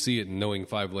 I mean, you see it in knowing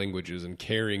 5 languages and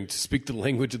caring to speak the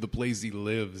language of the place he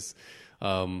lives,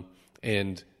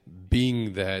 and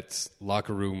being that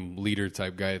locker room leader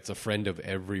type guy. It's a friend of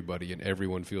everybody and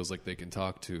everyone feels like they can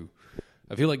talk to.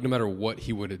 I feel like no matter what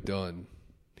he would have done,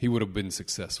 he would have been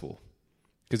successful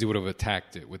because he would have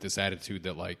attacked it with this attitude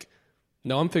that like,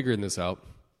 no, I'm figuring this out.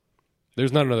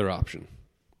 There's not another option.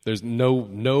 There's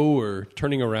no or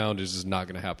turning around is just not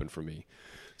going to happen for me.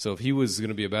 So if he was going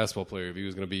to be a basketball player, if he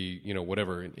was going to be,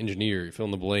 whatever, an engineer, fill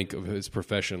in the blank of his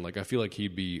profession, like I feel like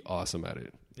he'd be awesome at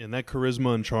it. And that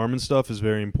charisma and charm and stuff is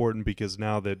very important because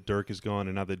now that Dirk is gone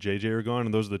and now that JJ are gone,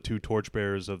 and those are the two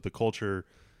torchbearers of the culture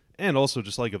and also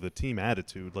just like of the team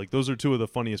attitude. Like those are two of the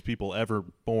funniest people ever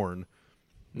born.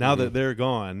 Now that they're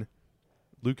gone,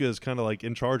 Luka is kind of like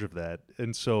in charge of that.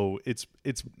 And so it's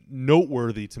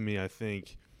noteworthy to me, I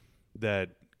think,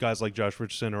 that guys like Josh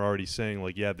Richardson are already saying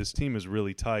like, yeah, this team is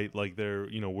really tight. Like they're,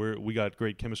 we got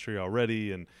great chemistry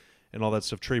already and all that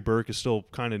stuff. Trey Burke is still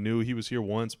kind of new. He was here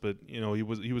once, but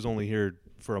he was only here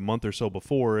for a month or so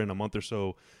before and a month or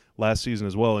so last season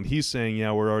as well. And he's saying,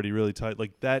 yeah, we're already really tight.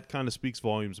 Like that kind of speaks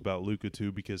volumes about Luka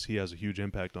too, because he has a huge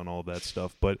impact on all of that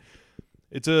stuff. But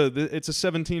it's a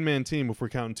 17-man team if we're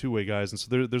counting two-way guys, and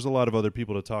so there's a lot of other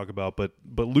people to talk about. But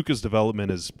Luka's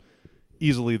development is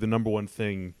easily the number one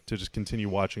thing to just continue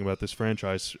watching about this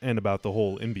franchise and about the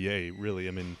whole NBA. Really,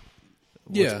 I mean,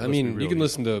 you can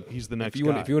listen to. He's the next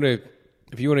guy.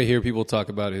 If you want to hear people talk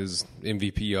about his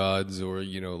MVP odds or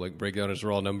like break down his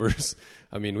raw numbers,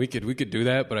 I mean we could do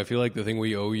that. But I feel like the thing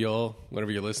we owe y'all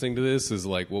whenever you're listening to this is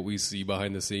like what we see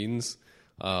behind the scenes,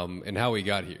 and how we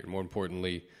got here. More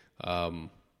importantly,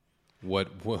 what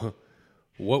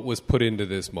was put into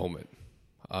this moment,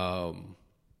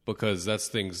 because that's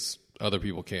things other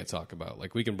people can't talk about.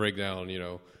 Like we can break down,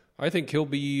 I think he'll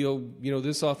be,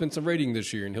 this offensive rating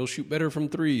this year and he'll shoot better from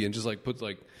 3 and just like put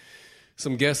like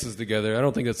some guesses together. I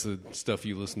don't think that's the stuff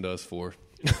you listen to us for.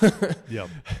 Yep.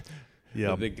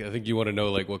 I think you want to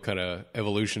know like what kind of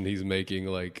evolution he's making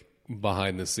like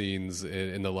behind the scenes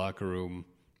in the locker room.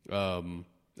 And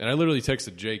I literally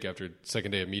texted Jake after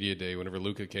second day of media day whenever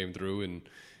Luka came through, and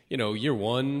year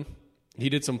one he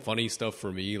did some funny stuff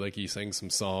for me, like he sang some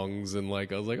songs and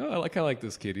like I was like, oh, I kind of like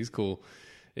this kid, he's cool.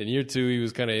 In year 2 he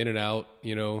was kind of in and out,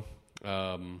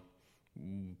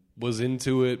 was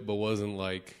into it but wasn't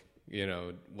like,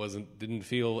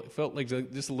 felt like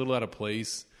just a little out of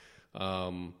place.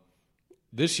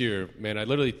 This year, man, I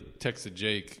literally texted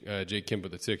Jake Kemp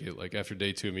at the ticket, like after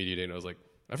day 2 of media day, and I was like,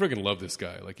 I freaking love this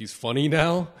guy. Like he's funny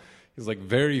now. He's like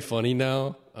very funny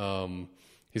now.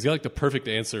 He's got like the perfect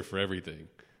answer for everything.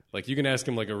 Like you can ask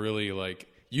him like a really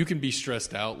like, you can be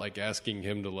stressed out like asking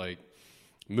him to like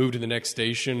move to the next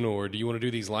station, or do you want to do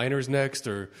these liners next,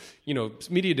 or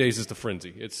media days is the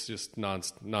frenzy. It's just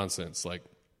nonsense like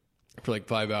for like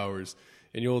 5 hours,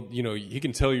 and he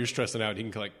can tell you're stressing out. He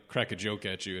can like crack a joke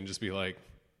at you and just be like,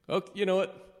 oh, you know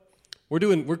what?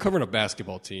 we're covering a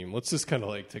basketball team. Let's just kind of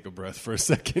like take a breath for a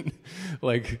second.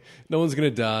 Like, no one's going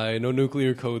to die. No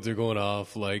nuclear codes are going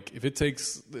off. Like, if it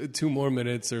takes 2 more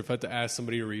minutes or if I have to ask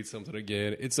somebody to read something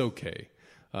again, it's okay.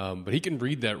 But he can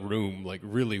read that room like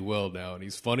really well now, and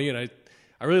he's funny, and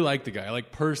I really like the guy. I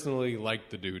personally like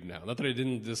the dude now. Not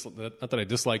that I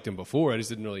disliked him before. I just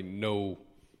didn't really know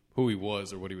who he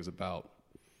was or what he was about.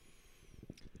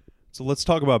 So let's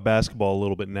talk about basketball a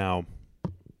little bit now.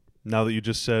 Now that you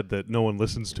just said that no one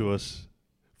listens to us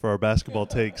for our basketball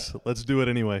takes, let's do it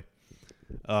anyway.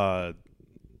 So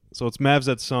it's Mavs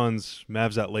at Suns,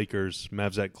 Mavs at Lakers,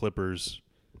 Mavs at Clippers,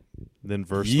 then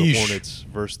versus the Hornets,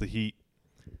 versus the Heat.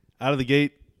 Out of the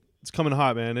gate, it's coming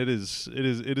hot, man. It is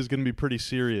going to be pretty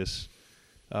serious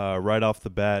right off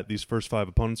the bat. These first 5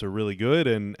 opponents are really good,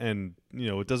 and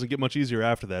it doesn't get much easier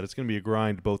after that. It's going to be a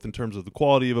grind, both in terms of the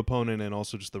quality of opponent and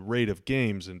also just the rate of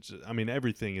games, and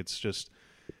everything. It's going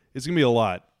to be a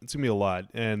lot. It's going to be a lot,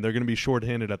 and they're going to be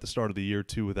shorthanded at the start of the year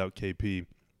too without KP.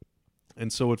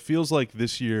 And so it feels like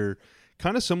this year,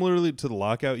 kind of similarly to the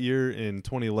lockout year in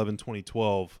 2011,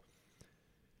 2012.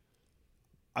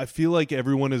 I feel like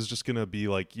everyone is just going to be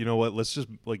like, you know what, let's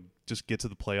just get to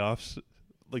the playoffs.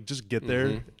 Like, just get there.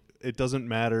 Mm-hmm. It doesn't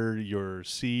matter your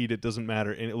seed. It doesn't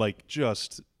matter.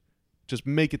 Just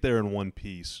make it there in one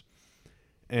piece.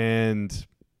 And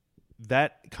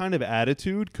that kind of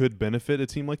attitude could benefit a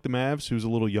team like the Mavs, who's a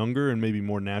little younger and maybe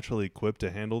more naturally equipped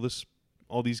to handle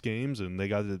all these games, and they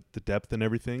got the depth and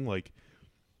everything. Like,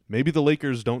 maybe the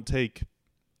Lakers don't take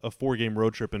a 4-game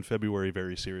road trip in February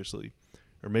very seriously.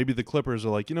 Or maybe the Clippers are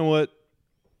like, you know what?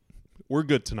 We're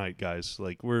good tonight, guys.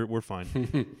 Like, we're fine.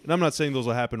 And I'm not saying those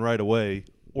will happen right away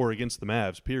or against the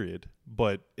Mavs, period.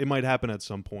 But it might happen at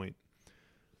some point.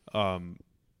 You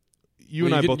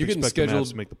and I both expect the Mavs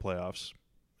to make the playoffs.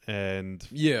 And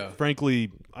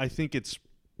frankly, I think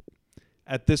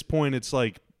at this point, it's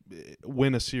like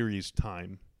win a series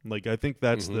time. Like, I think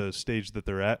that's the stage that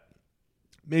they're at.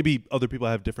 Maybe other people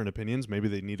have different opinions. Maybe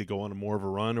they need to go on more of a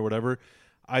run or whatever.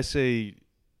 I say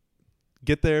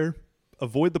get there,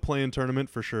 avoid the play-in tournament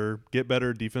for sure, get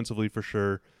better defensively for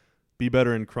sure, be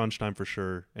better in crunch time for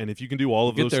sure. And if you can do all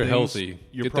of those things, get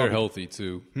there healthy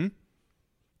too.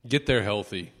 Get there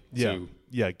healthy too.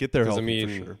 Yeah, get there healthy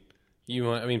for sure.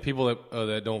 People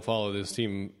that don't follow this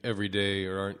team every day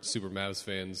or aren't super Mavs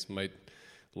fans might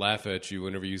laugh at you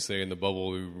whenever you say in the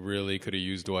bubble we really could have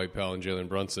used Dwight Powell and Jalen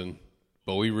Brunson,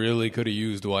 but we really could have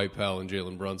used Dwight Powell and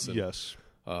Jalen Brunson. Yes.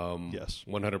 Yes,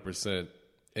 100%.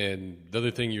 And the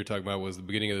other thing you were talking about was the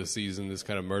beginning of the season, this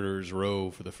kind of murderer's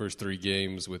row for the first 3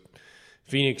 games with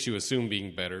Phoenix. You assume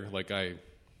being better. Like they're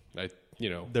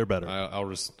better.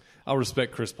 I'll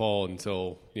respect Chris Paul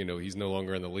until he's no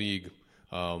longer in the league.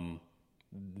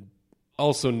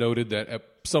 Also noted that at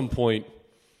some point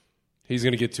he's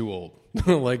going to get too old.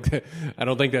 I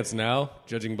don't think that's now,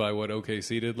 judging by what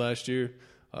OKC did last year,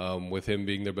 with him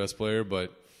being their best player,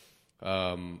 but.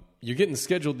 You're getting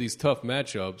scheduled these tough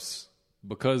matchups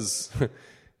because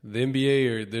the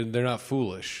NBA they're not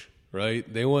foolish,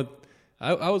 right? They want.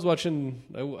 I was watching.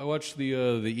 I watched the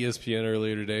ESPN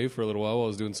earlier today for a little while I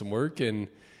was doing some work, and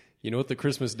you know what the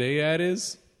Christmas Day ad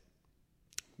is?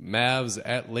 Mavs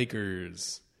at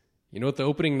Lakers. You know what the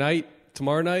opening night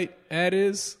tomorrow night ad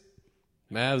is?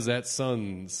 Mavs at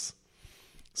Suns.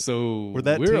 So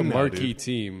we're a marquee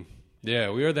team. Yeah,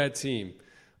 we are that team.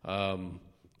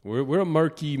 We're a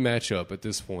marquee matchup at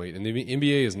this point, and the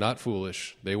NBA is not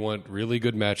foolish. They want really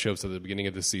good matchups at the beginning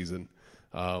of the season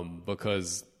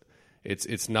because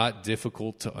it's not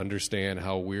difficult to understand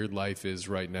how weird life is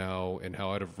right now and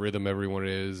how out of rhythm everyone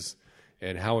is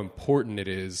and how important it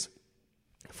is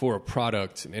for a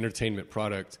product, an entertainment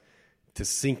product, to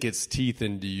sink its teeth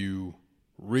into you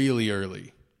really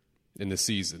early in the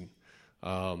season.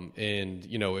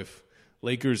 If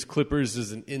Lakers-Clippers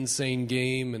is an insane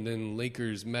game, and then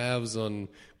Lakers-Mavs on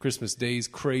Christmas Day is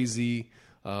crazy.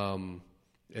 And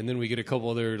then we get a couple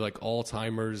other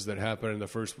all-timers that happen in the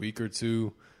first week or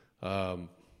two.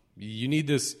 You need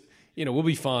this, we'll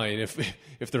be fine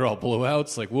if they're all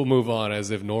blowouts. We'll move on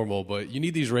as if normal. But you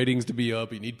need these ratings to be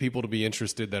up. You need people to be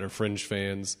interested that are fringe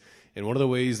fans. And one of the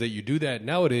ways that you do that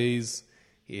nowadays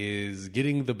is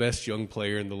getting the best young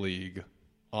player in the league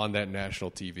on that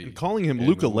national TV. And calling him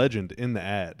Luka Legend in the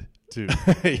ad, too.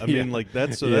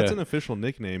 That's an official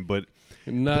nickname, but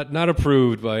not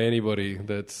approved by anybody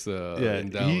that's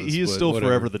in Dallas. He is still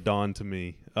forever the Don to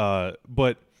me.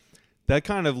 But that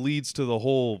kind of leads to the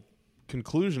whole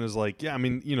conclusion is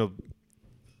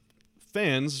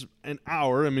fans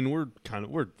we're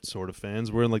sort of fans.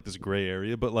 We're in this gray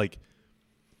area, but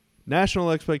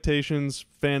national expectations,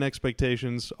 fan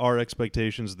expectations, our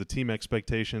expectations, the team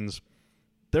expectations,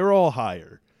 they're all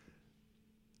higher.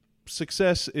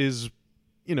 Success is,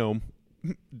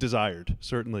 desired,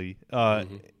 certainly.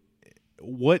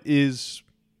 What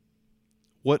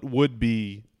would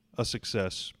be a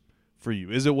success for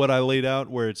you? Is it what I laid out,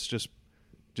 where it's just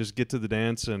get to the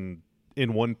dance and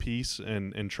in one piece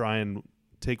and try and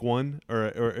take one, or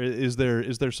is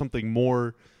there something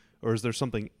more, or is there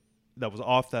something that was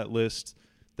off that list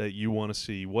that you want to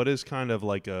see? What is kind of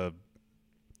like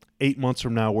 8 months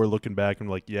from now we're looking back and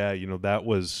like, yeah, that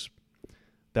was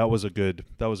a good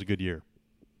year?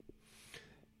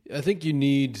 I think you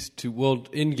need to,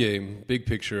 in game, big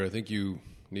picture, I think you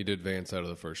need to advance out of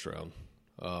the first round.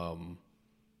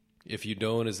 If you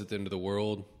don't, is it the end of the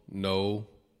world? No,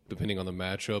 depending on the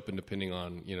matchup and depending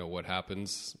on, what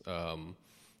happens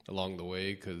along the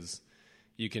way, because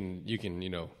you can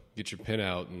get your pen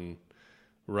out and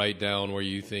write down where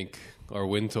you think our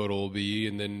win total will be,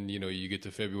 and then, you get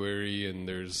to February and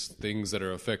there's things that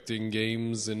are affecting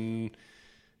games, and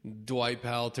Dwight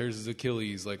Powell tears his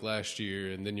Achilles like last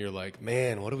year, and then you're like,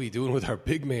 man, what are we doing with our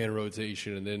big man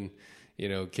rotation? And then,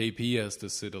 KP has to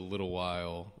sit a little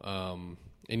while.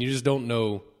 And you just don't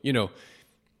know,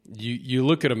 you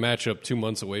look at a matchup 2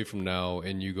 months away from now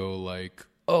and you go like,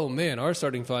 oh man, our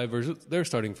starting five versus their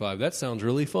starting five, that sounds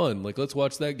really fun. Like, let's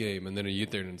watch that game. And then you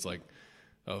get there and it's like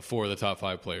 4 of the top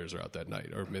 5 players are out that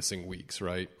night or missing weeks,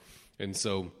 right? And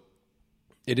so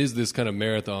it is this kind of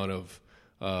marathon of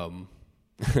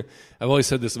I've always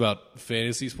said this about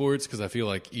fantasy sports, because I feel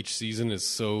like each season is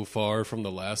so far from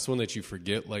the last one that you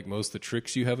forget like most of the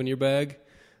tricks you have in your bag,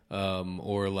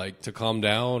 or like to calm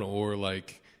down, or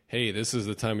like, hey, this is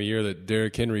the time of year that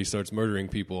Derrick Henry starts murdering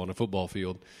people on a football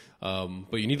field.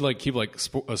 But you need to like keep like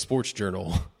a sports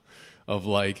journal of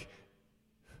like,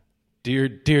 dear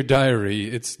diary,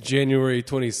 it's January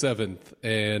 27th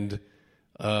and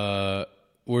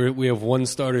we have one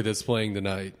starter that's playing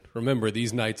tonight. Remember,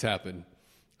 these nights happen.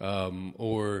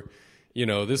 Or,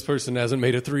 this person hasn't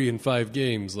made a 3 in 5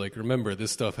 games. Like, remember,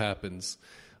 this stuff happens.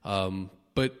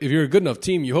 But if you're a good enough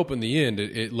team, you hope in the end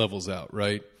it levels out,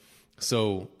 right?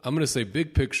 So I'm going to say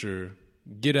big picture,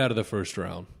 get out of the first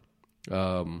round.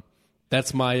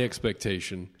 That's my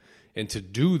expectation. And to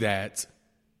do that,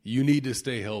 you need to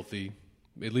stay healthy.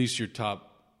 At least your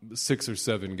top 6 or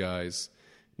 7 guys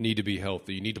need to be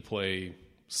healthy. You need to play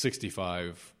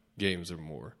 65 games or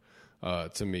more.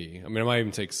 To me, I mean, I might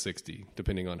even take 60,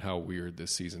 depending on how weird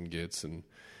this season gets. And,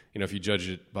 if you judge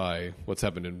it by what's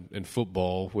happened in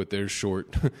football with their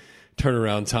short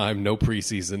turnaround time, no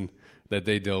preseason that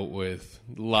they dealt with,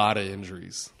 a lot of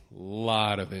injuries.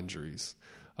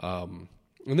 And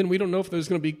then we don't know if there's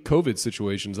going to be COVID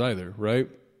situations either, right?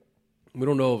 We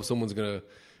don't know if someone's going to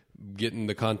get in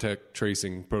the contact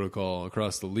tracing protocol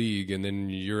across the league and then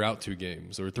you're out 2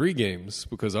 games or 3 games,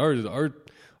 because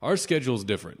our schedule's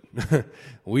different.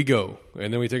 We go,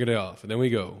 and then we take a day off, and then we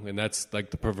go. And that's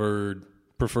like the preferred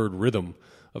rhythm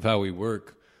of how we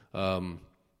work. The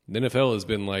NFL has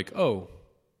been like, oh,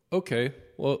 okay,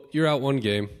 well, you're out 1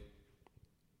 game.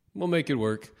 We'll make it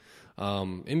work.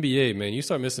 NBA, man, you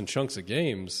start missing chunks of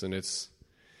games, and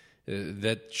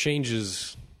that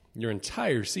changes your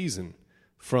entire season.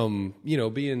 From,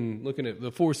 looking at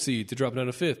the 4th seed to dropping down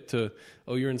to 5th to,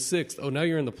 oh, you're in 6th. Oh, now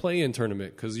you're in the play-in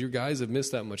tournament because your guys have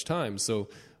missed that much time. So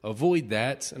avoid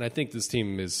that. And I think this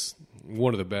team is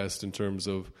one of the best in terms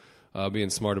of being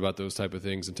smart about those type of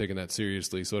things and taking that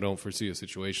seriously. So I don't foresee a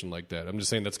situation like that. I'm just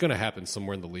saying that's going to happen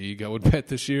somewhere in the league, I would bet,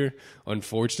 this year,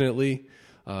 unfortunately.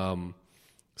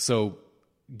 So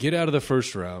get out of the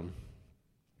first round.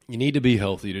 You need to be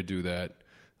healthy to do that.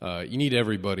 You need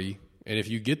everybody. And if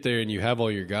you get there and you have all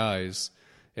your guys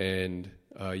and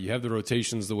you have the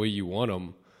rotations the way you want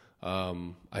them,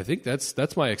 I think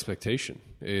that's my expectation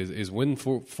is win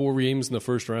 4 games in the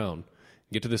first round.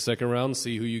 Get to the second round,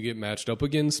 see who you get matched up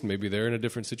against. Maybe they're in a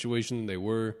different situation than they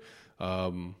were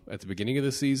at the beginning of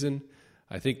the season.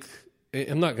 I think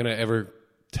I'm not going to ever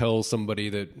tell somebody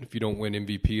that if you don't win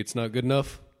MVP, it's not good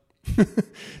enough.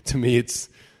 To me, it's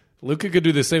Luka could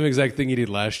do the same exact thing he did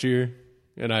last year,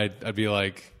 and I'd be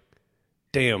like,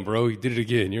 damn, bro, you did it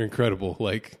again. You're incredible.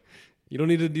 Like, you don't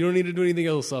need to do anything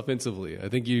else offensively. I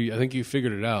think you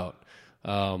figured it out.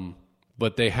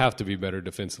 But they have to be better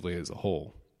defensively as a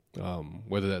whole.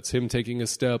 Whether that's him taking a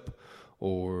step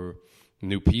or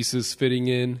new pieces fitting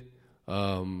in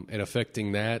and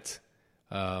affecting that,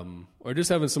 or just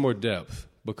having some more depth,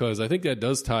 because I think that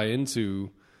does tie into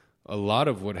a lot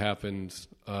of what happened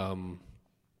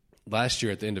last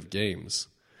year at the end of games.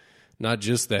 not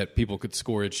just that people could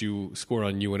score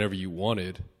on you whenever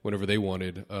they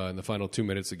wanted in the final 2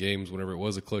 minutes of games, whenever it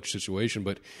was a clutch situation,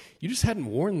 but you just hadn't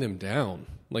worn them down.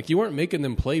 Like, you weren't making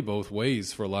them play both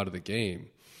ways for a lot of the game.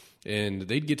 And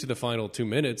they'd get to the final 2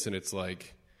 minutes, and it's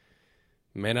like,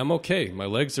 man, I'm okay. My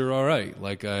legs are all right.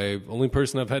 Like, only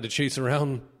person I've had to chase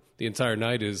around the entire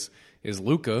night is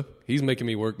Luka. He's making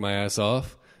me work my ass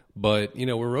off. But,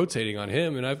 we're rotating on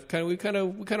him, and we kind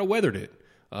of weathered it.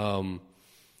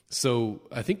 So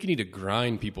I think you need to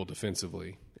grind people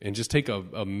defensively and just take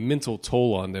a mental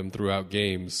toll on them throughout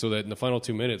games, so that in the final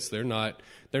 2 minutes they're not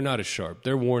as sharp.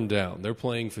 They're worn down. They're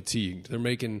playing fatigued. They're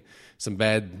making some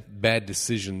bad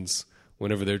decisions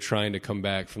whenever they're trying to come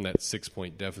back from that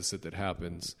 6-point deficit that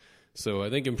happens. So I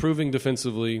think improving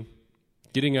defensively,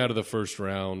 getting out of the first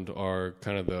round are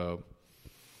kind of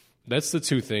that's the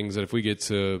two things that if we get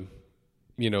to,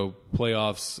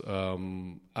 playoffs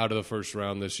out of the first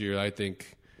round this year, I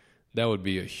think that would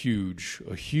be a huge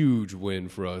win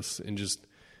for us. And just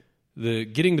the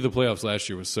getting to the playoffs last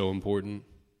year was so important.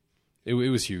 It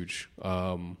was huge.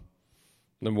 Number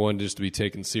one, just to be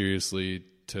taken seriously,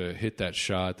 to hit that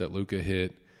shot that Luka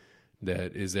hit,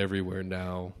 that is everywhere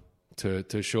now.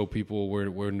 To show people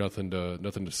we're nothing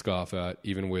to scoff at,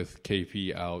 even with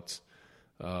KP out.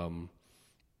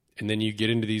 And then you get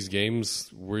into these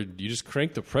games where you just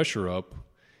crank the pressure up,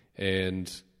 and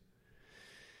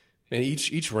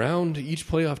each round, each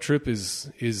playoff trip is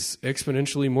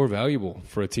exponentially more valuable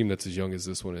for a team that's as young as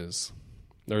this one is,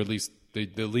 or at least the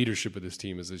leadership of this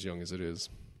team is as young as it is.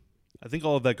 I think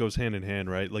all of that goes hand in hand,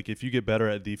 right? Like, if you get better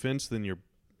at defense, then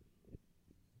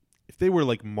if they were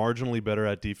like marginally better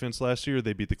at defense last year,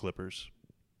 they beat the Clippers.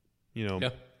 Yeah.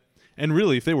 And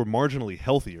really, if they were marginally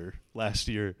healthier last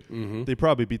year, they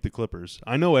probably beat the Clippers.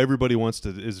 I know everybody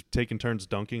is taking turns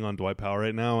dunking on Dwight Powell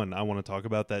right now, and I want to talk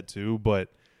about that too.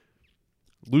 But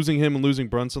losing him and losing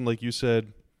Brunson, like you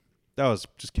said, that was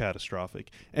just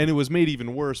catastrophic. And it was made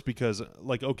even worse because,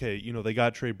 they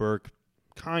got Trey Burke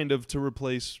kind of to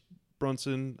replace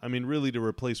Brunson. I mean, really to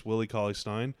replace Willie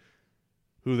Cauley-Stein,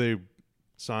 who they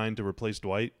signed to replace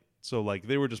Dwight. So,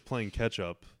 they were just playing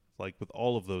catch-up, with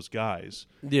all of those guys.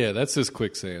 Yeah, that's just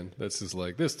quicksand. That's just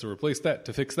like this to replace that,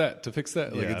 to fix that, to fix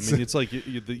that. Yeah, it's like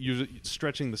you're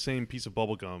stretching the same piece of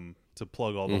bubble gum to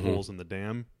plug all the holes in the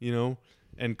dam,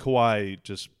 and Kawhi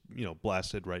just,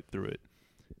 blasted right through it.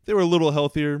 They were a little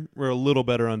healthier, were a little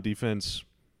better on defense.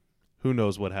 Who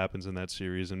knows what happens in that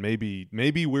series? And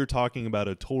maybe we're talking about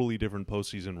a totally different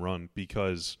postseason run,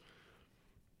 because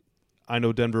I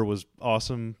know Denver was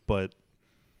awesome, but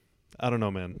I don't know,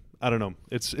 man. I don't know.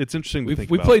 It's interesting to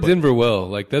think about. We played Denver well.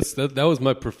 That was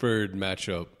my preferred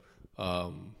matchup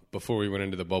before we went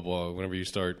into the bubble. Whenever you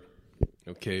start,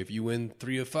 okay, if you win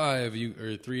 3 of 5,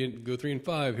 go 3 and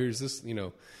 5. Here's this.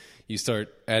 You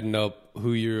start adding up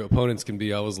who your opponents can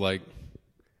be. I was like,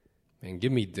 man,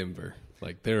 give me Denver.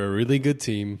 They're a really good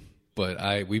team,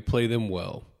 but we play them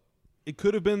well. It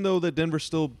could have been, though, that Denver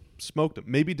still smoked them.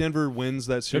 Maybe Denver wins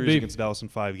that series against Dallas in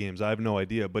 5 games. I have no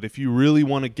idea. But if you really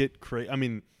want to get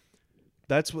crazy,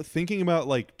 that's what thinking about,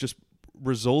 just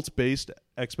results-based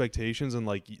expectations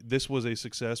and, this was a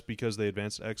success because they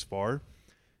advanced X far.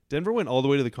 Denver went all the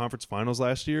way to the conference finals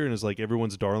last year and is,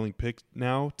 everyone's darling pick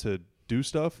now to do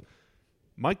stuff.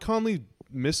 Mike Conley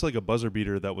missed, a buzzer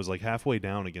beater that was, halfway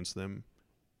down against them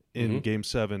in Game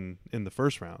 7 in the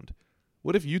first round.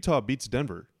 What if Utah beats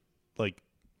Denver?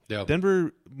 Yeah.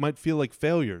 Denver might feel like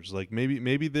failures.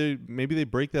 Maybe they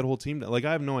break that whole team down.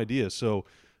 I have no idea. So,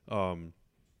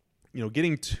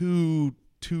 getting too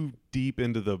deep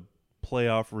into the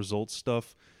playoff results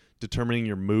stuff, determining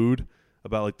your mood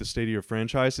about the state of your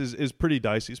franchise is pretty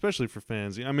dicey, especially for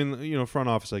fans. Front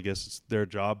office, I guess it's their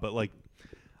job, but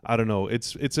I don't know.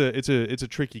 It's a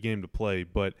tricky game to play,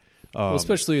 but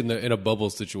especially in a bubble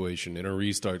situation, in a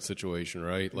restart situation,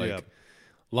 right?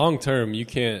 Long term, you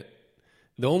can't.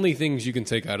 The only things you can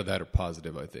take out of that are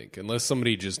positive, I think, unless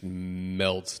somebody just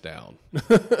melts down.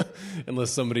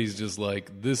 Unless somebody's just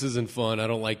like, this isn't fun. I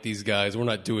don't like these guys. We're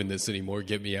not doing this anymore.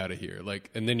 Get me out of here.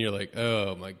 And then you're like,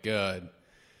 oh, my God.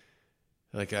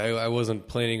 I wasn't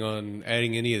planning on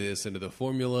adding any of this into the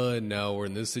formula, and now we're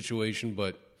in this situation.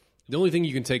 But the only thing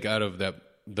you can take out of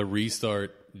the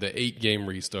restart, the 8-game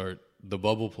restart, the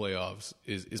bubble playoffs,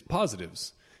 is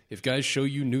positives. If guys show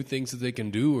you new things that they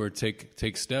can do or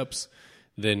take steps,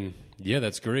 then yeah,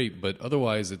 that's great. But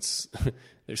otherwise,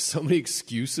 there's so many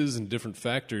excuses and different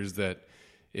factors that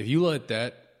if you let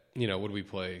that, what do we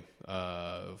play?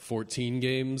 14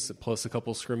 games plus a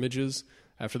couple scrimmages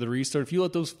after the restart. If you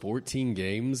let those 14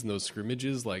 games and those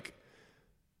scrimmages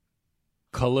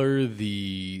color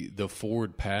the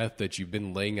forward path that you've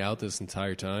been laying out this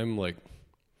entire time, like,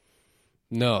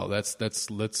 no, that's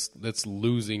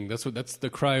losing. That's the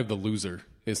cry of the loser,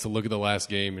 is to look at the last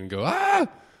game and go,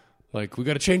 like, we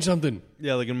got to change something.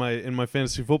 Yeah, like in my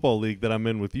fantasy football league that I'm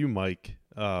in with you, Mike.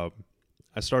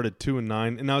 I started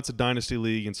 2-9, and now it's a dynasty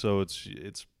league, and so it's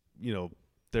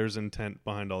there's intent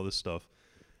behind all this stuff.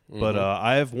 But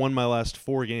I have won my last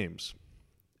 4 games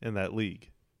in that league,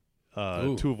 2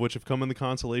 of which have come in the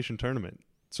consolation tournament.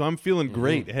 So I'm feeling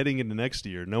great heading into next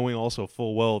year, knowing also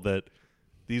full well that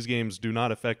these games do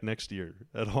not affect next year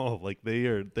at all. Like they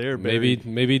are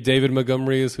maybe David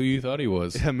Montgomery is who you thought he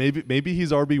was. Yeah, maybe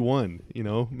he's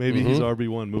RB1. Maybe he's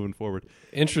RB1 moving forward.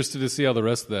 Interested to see how the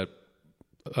rest of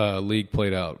that league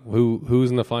played out. Who's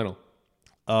in the final?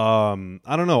 I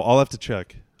don't know. I'll have to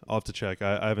check.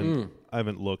 I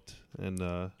haven't looked, and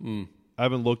I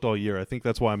haven't looked all year. I think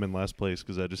that's why I'm in last place,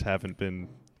 because I just haven't been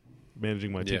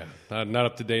managing my team. Yeah, not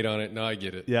up to date on it. No, I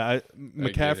get it. Yeah,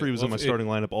 McCaffrey was in my starting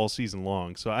lineup all season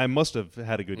long, so I must have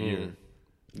had a good year.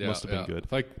 Yeah, must have been good.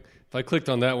 If I clicked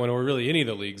on that one, or really any of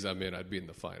the leagues I'm in, I'd be in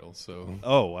the final. So.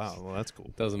 Oh wow, well that's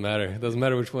cool. Doesn't matter. It doesn't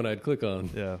matter which one I'd click on.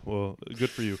 Yeah, well, good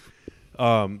for you.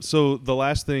 So the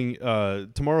last thing,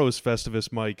 tomorrow is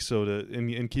Festivus, Mike. So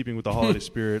in keeping with the holiday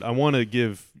spirit, I want to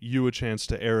give you a chance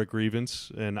to air a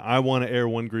grievance, and I want to air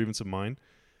one grievance of mine.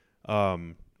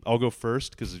 I'll go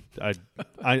first because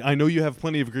I know you have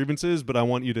plenty of grievances, but I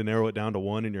want you to narrow it down to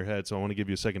one in your head. So I want to give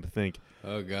you a second to think.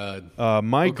 Oh God.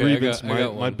 My grievance,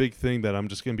 my big thing that I'm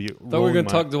just going to be. Thought we were going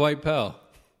to talk Dwight Powell.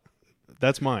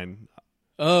 That's mine.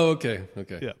 Oh, okay.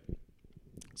 Yeah.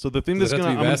 So the thing that's I'm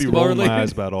going to be rolling my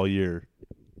eyes about all year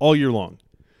long,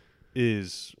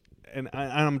 is, and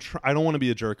I don't want to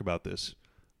be a jerk about this,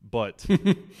 but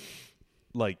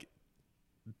like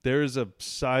there's a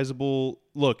sizable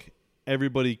look.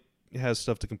 Everybody has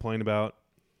stuff to complain about.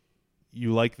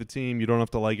 You like the team. You don't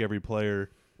have to like every player.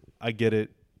 I get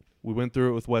it. We went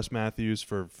through it with Wes Matthews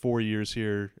for 4 years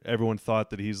here. Everyone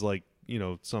thought that he's like,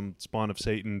 some spawn of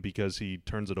Satan because he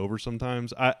turns it over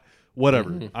sometimes.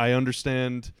 Whatever. I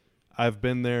understand. I've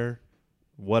been there.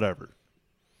 Whatever.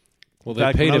 Well,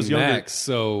 they paid him max,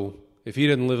 so if he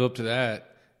didn't live up to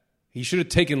that, he should have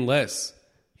taken less.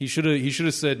 He should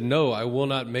have said, no, I will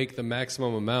not make the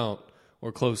maximum amount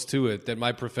or close to it that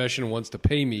my profession wants to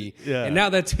pay me. Yeah. And now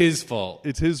that's his fault.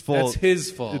 It's his fault. That's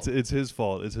his fault. It's his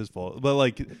fault. It's his fault. But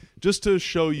like, just to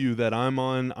show you that I'm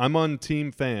on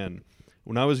Team Fan.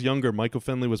 When I was younger, Michael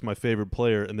Finley was my favorite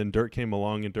player, and then Dirk came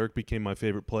along, and Dirk became my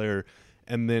favorite player.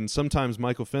 And then sometimes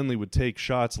Michael Finley would take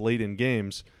shots late in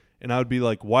games, and I would be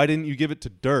like, why didn't you give it to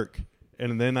Dirk?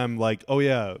 And then I'm like, oh,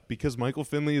 yeah, because Michael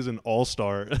Finley is an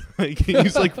all-star. Like,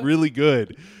 he's, like, really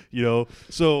good,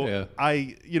 So,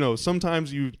 yeah.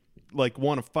 Sometimes you, like,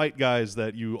 want to fight guys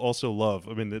that you also love.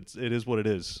 I mean, it is what it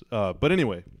is. But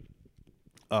anyway,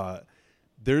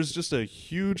 there's just a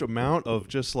huge amount of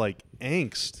just, like,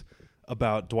 angst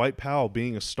about Dwight Powell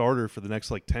being a starter for the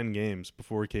next, like, 10 games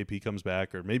before KP comes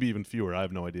back, or maybe even fewer. I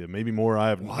have no idea. Maybe more. I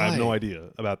have no idea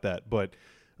about that. But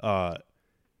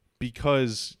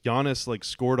because Giannis like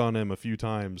scored on him a few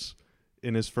times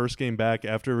in his first game back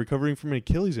after recovering from an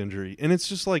Achilles injury, and it's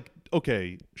just like,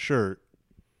 okay, sure,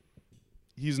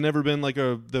 he's never been like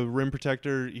the rim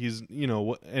protector. He's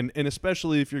and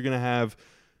especially if you're gonna have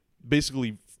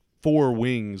basically 4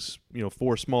 wings,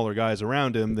 4 smaller guys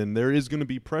around him, then there is going to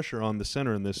be pressure on the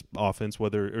center in this offense,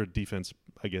 or defense,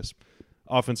 I guess.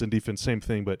 Offense and defense, same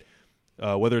thing, but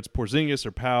whether it's Porzingis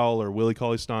or Powell or Willie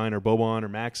Cauley-Stein or Boban or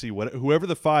Maxey, whoever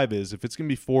the 5 is, if it's going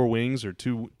to be 4 wings or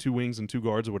two wings and 2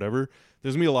 guards or whatever,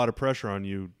 there's going to be a lot of pressure on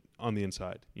you on the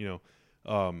inside,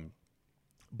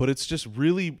 But it's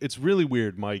really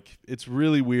weird, Mike. It's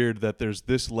really weird that there's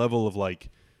this level of like,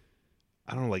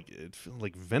 I don't know,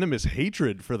 like venomous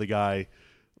hatred for the guy.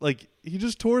 Like, he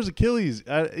just tore his Achilles.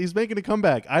 He's making a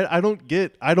comeback. I don't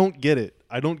get it. I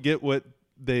don't get what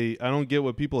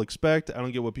people expect. I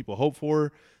don't get what people hope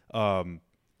for.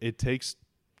 It takes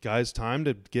guys time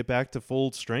to get back to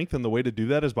full strength, and the way to do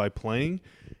that is by playing.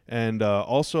 And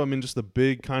also, I mean, just the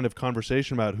big kind of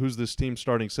conversation about who's this team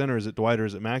starting center. Is it Dwight or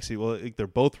is it Maxey? Well, they're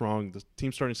both wrong. The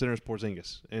team starting center is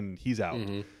Porzingis, and he's out.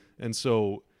 And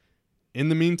so in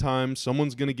the meantime,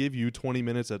 someone's going to give you 20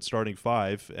 minutes at starting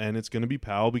 5, and it's going to be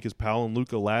Powell, because Powell and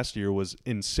Luka last year was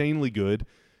insanely good.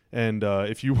 And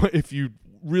if you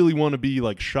really want to be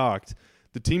like shocked,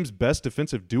 the team's best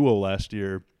defensive duo last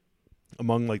year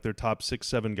among like their top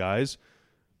 6-7 guys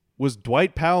was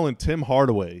Dwight Powell and Tim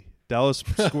Hardaway. Dallas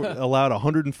allowed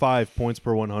 105 points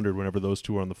per 100 whenever those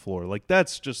two are on the floor. Like,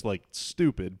 that's just like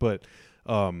stupid, but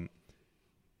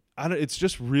it's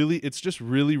just really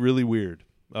really weird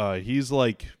He's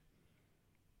like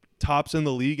tops in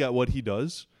the league at what he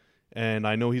does, and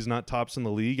I know he's not tops in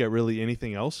the league at really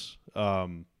anything else,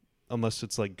 unless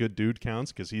it's like good dude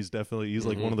counts, because he's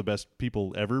like one of the best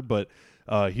people ever. But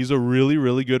he's a really,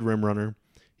 really good rim runner.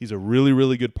 He's a really,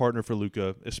 really good partner for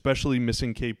Luka, especially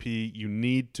missing KP. You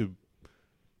need to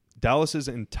 – Dallas's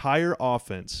entire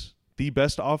offense, the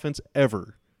best offense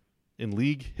ever in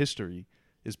league history,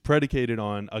 is predicated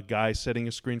on a guy setting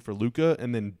a screen for Luka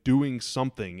and then doing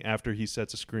something after he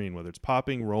sets a screen, whether it's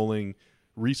popping, rolling,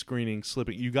 rescreening,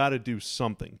 slipping. You got to do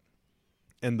something.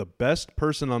 And the best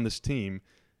person on this team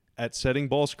at setting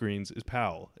ball screens is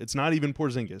Powell. It's not even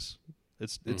Porzingis.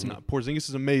 It's not. Porzingis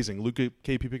is amazing. Luka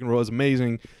KP pick and roll is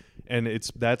amazing, and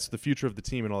that's the future of the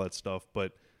team and all that stuff.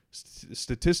 But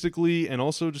statistically, and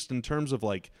also just in terms of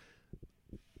like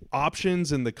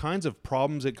options and the kinds of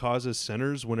problems it causes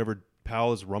centers whenever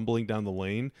Powell is rumbling down the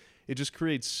lane, it just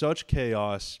creates such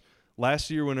chaos. Last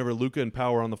year, whenever Luka and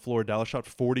Powell were on the floor, Dallas shot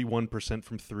 41%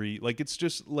 from three. Like, it's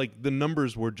just like the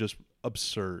numbers were just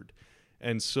absurd,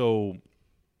 and so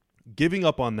giving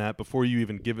up on that before you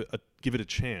even give it a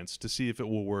chance to see if it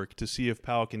will work, to see if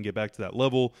Powell can get back to that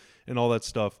level and all that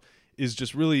stuff is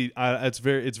just really it's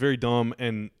very dumb.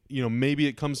 And maybe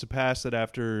it comes to pass that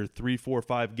after 3, 4,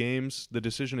 5 games the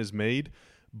decision is made,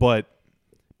 but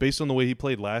based on the way he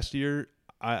played last year,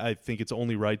 I think it's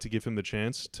only right to give him the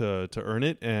chance to earn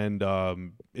it. And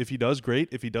if he does, great.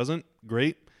 If he doesn't,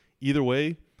 great. Either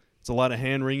way, it's a lot of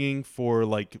hand wringing for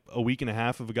like a week and a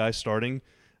half of a guy starting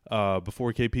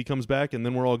before KP comes back, and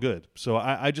then we're all good. So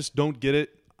I just don't get it.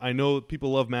 I know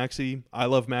people love Maxey. I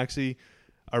love Maxey.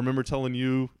 I remember telling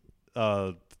you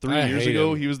 3 years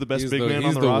ago he was the best big man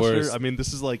on the roster. Worst. I mean,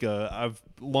 this is like I've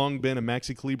long been a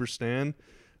Maxey Kleber stan,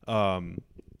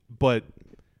 but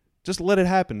just let it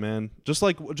happen, man. Just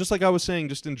like I was saying,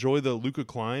 just enjoy the Luka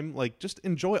climb. Like, just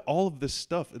enjoy all of this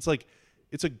stuff. It's like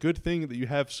it's a good thing that you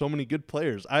have so many good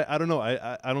players. I don't know.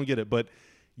 I don't get it, but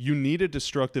you need a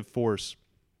destructive force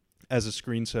as a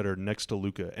screen setter next to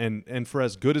Luka. And for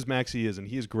as good as Maxey is, and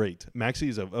he is great, Maxey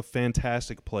is a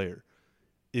fantastic player.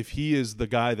 If he is the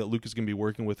guy that Luka's going to be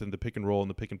working with in the pick and roll and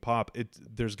the pick and pop,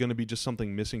 there's going to be just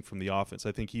something missing from the offense.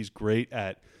 I think he's great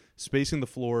at spacing the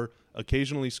floor,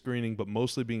 occasionally screening, but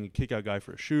mostly being a kick-out guy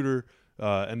for a shooter,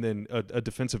 and then a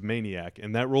defensive maniac.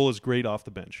 And that role is great off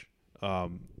the bench.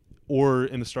 Or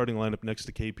in the starting lineup next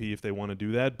to KP if they want to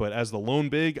do that. But as the lone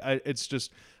big, it's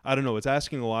just, I don't know, it's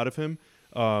asking a lot of him.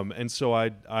 And so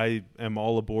I am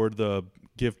all aboard the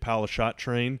give Powell a shot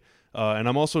train. And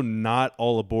I'm also not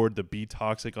all aboard the be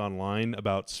toxic online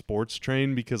about sports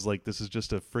train, because like this is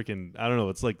just a freaking, I don't know,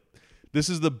 it's like this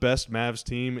is the best Mavs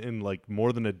team in like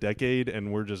more than a decade,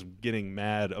 and we're just getting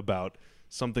mad about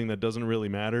something that doesn't really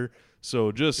matter.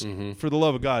 So just for the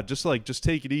love of God, just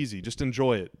take it easy, just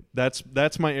enjoy it.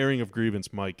 That's my airing of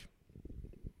grievance, Mike.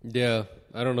 Yeah,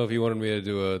 I don't know if you wanted me to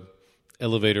do a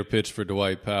elevator pitch for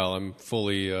Dwight Powell. I'm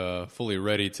fully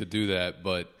ready to do that,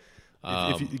 but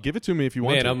if you give it to me if you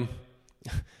want to.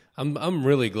 I'm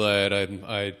really glad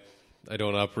I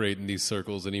don't operate in these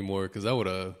circles anymore, because I would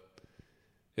have,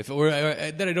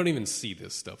 that I don't even see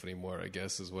this stuff anymore, I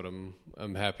guess is what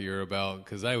I'm happier about,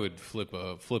 because I would flip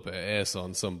a ass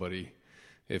on somebody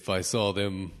if I saw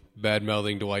them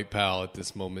bad-mouthing Dwight Powell at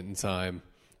this moment in time.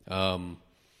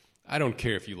 I don't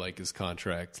care if you like his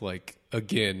contract. Like,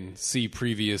 again, see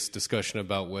previous discussion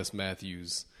about Wes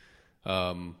Matthews.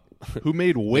 Who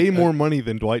made way more money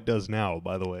than Dwight does now,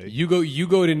 by the way. You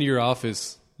go into your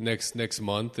office next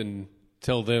month and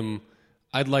tell them,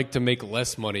 I'd like to make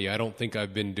less money. I don't think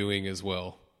I've been doing as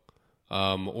well.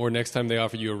 Or next time they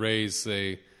offer you a raise,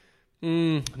 say,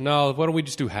 no, why don't we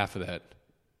just do half of that?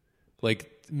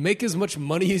 Like, make as much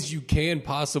money as you can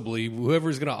possibly,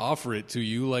 whoever's going to offer it to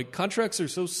you. Like, contracts are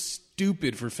so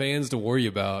stupid for fans to worry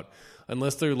about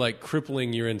unless they're, like,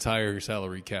 crippling your entire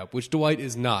salary cap, which Dwight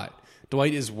is not.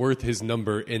 Dwight is worth his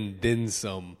number and then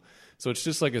some. So it's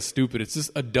just like it's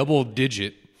just a double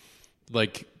digit.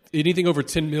 Like, anything over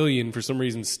 $10 million for some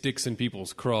reason sticks in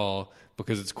people's craw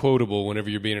because it's quotable whenever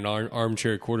you're being an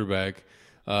armchair quarterback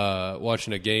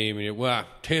watching a game and wow,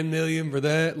 $10 million for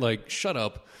that? Like, shut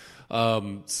up.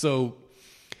 So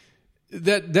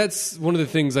that's one of the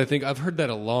things I think I've heard that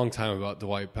a long time about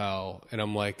Dwight Powell, and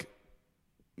I'm like,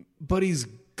 but he's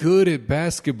good at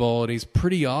basketball and he's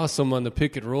pretty awesome on the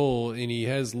pick and roll and he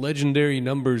has legendary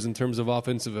numbers in terms of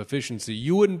offensive efficiency.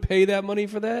 You wouldn't pay that money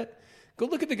for that? Go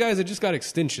look at the guys that just got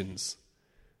extensions,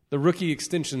 the rookie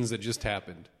extensions that just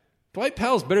happened. Dwight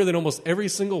Powell's better than almost every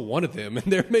single one of them,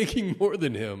 and they're making more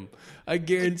than him. I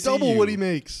guarantee like double what he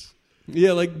makes.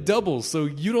 Yeah, like double. So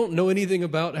you don't know anything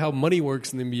about how money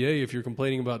works in the NBA if you're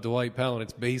complaining about Dwight Powell, and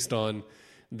it's based on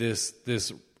this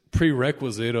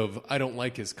prerequisite of I don't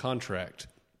like his contract.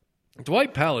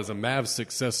 Dwight Powell is a Mavs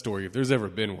success story if there's ever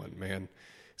been one, man.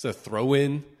 It's a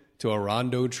throw-in to a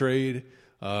Rondo trade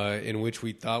in which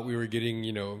we thought we were getting,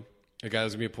 a guy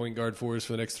who's going to be a point guard for us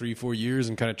for the next 3-4 years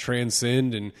and kind of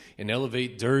transcend and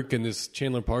elevate Dirk and this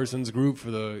Chandler Parsons group for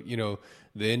the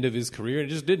end of his career. And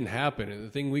it just didn't happen. And the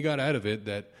thing we got out of it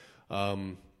that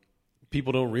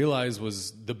people don't realize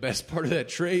was the best part of that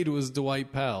trade was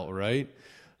Dwight Powell, right?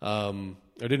 I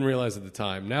didn't realize at the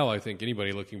time. Now I think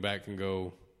anybody looking back can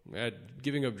go,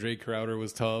 giving up Jay Crowder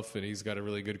was tough, and he's got a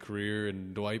really good career,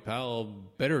 and Dwight Powell,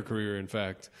 better career, in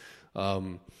fact,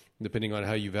 depending on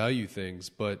how you value things.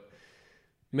 But,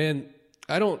 man,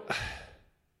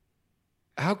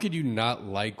 how could you not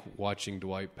like watching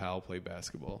Dwight Powell play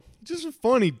basketball? It's just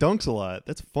fun. He dunks a lot.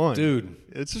 That's fun. Dude.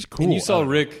 It's just cool. And you saw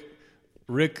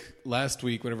Rick last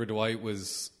week whenever Dwight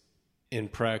was in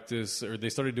practice, or they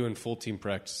started doing full team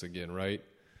practice again, right?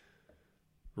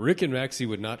 Rick and Maxey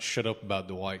would not shut up about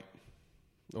Dwight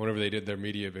whenever they did their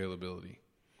media availability.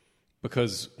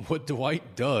 Because what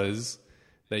Dwight does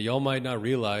that y'all might not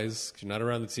realize, 'cause you're not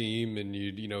around the team, and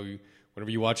whenever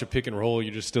you watch a pick and roll,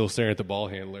 you're just still staring at the ball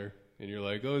handler. And you're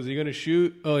like, oh, is he going to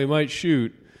shoot? Oh, he might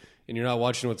shoot. And you're not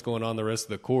watching what's going on the rest of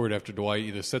the court after Dwight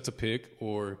either sets a pick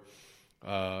or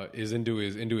is into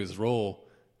his role.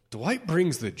 Dwight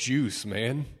brings the juice,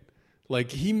 man.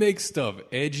 Like, he makes stuff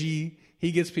edgy.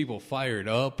 He gets people fired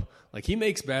up. Like, he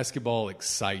makes basketball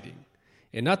exciting.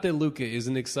 And not that Luka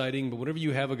isn't exciting, but whenever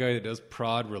you have a guy that does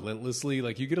prod relentlessly,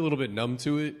 like, you get a little bit numb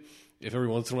to it if every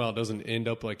once in a while it doesn't end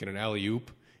up like in an alley-oop.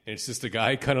 And it's just a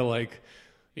guy kind of like,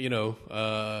 doing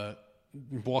a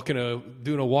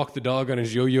walk the dog on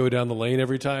his yo-yo down the lane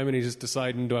every time, and he's just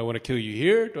deciding, do I want to kill you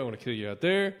here? Do I want to kill you out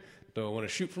there? Do I want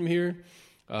to shoot from here?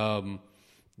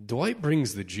 Dwight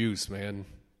brings the juice, man.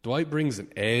 Dwight brings an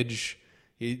edge.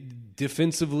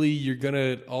 Defensively,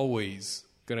 you're always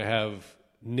gonna have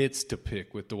nits to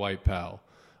pick with Dwight Powell,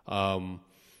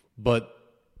 but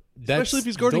especially if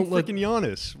he's guarding freaking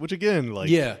Giannis, which again, like,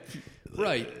 yeah,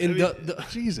 right. And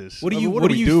Jesus, what are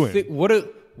you doing?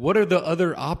 What are the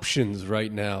other options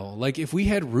right now? Like, if we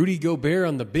had Rudy Gobert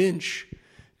on the bench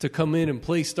to come in and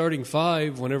play starting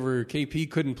five whenever KP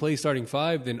couldn't play starting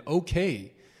five, then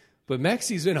okay. But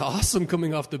Maxey's been awesome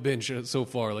coming off the bench so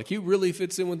far. Like, he really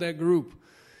fits in with that group.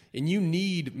 And you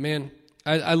need, man,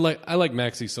 I like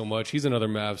Maxey so much. He's another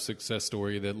Mavs success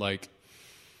story that, like,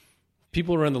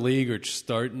 people around the league are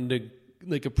starting to,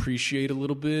 like, appreciate a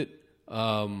little bit.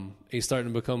 He's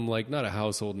starting to become, like, not a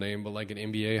household name, but like an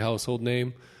NBA household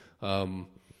name.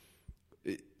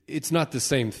 It's not the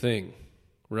same thing,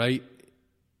 right?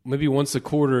 Maybe once a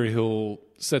quarter he'll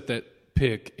set that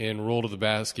pick and roll to the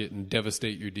basket and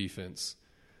devastate your defense.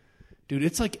 Dude,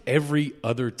 it's like every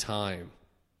other time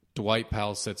Dwight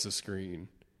Powell sets a screen,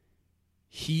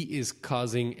 he is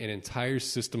causing an entire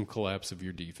system collapse of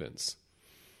your defense.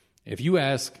 If you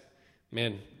ask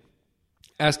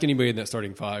anybody in that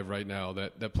starting five right now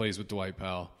that plays with Dwight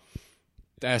Powell,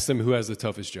 ask them who has the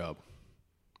toughest job.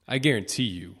 I guarantee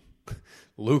you,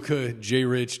 Luka, J.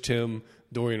 Rich, Tim,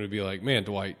 Dorian would be like, man,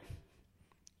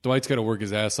 Dwight's got to work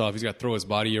his ass off. He's got to throw his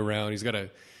body around. He's got to,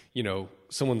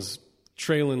 someone's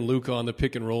trailing Luka on the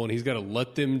pick and roll, and he's got to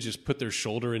let them just put their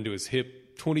shoulder into his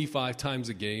hip 25 times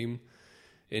a game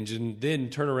and then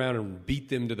turn around and beat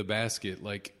them to the basket.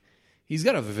 Like, he's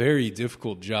got a very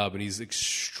difficult job, and he's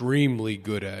extremely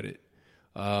good at it.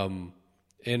 And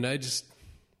I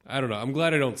don't know. I'm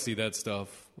glad I don't see that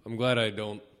stuff. I'm glad I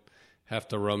don't have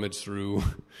to rummage through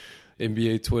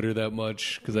NBA Twitter that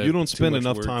much. You don't spend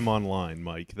enough time online,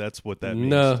 Mike. That's what that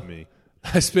means to me.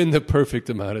 I spend the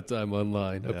perfect amount of time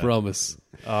online. I promise.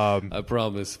 I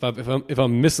promise. If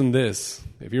I'm missing this,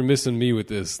 if you're missing me with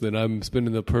this, then I'm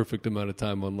spending the perfect amount of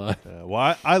time online.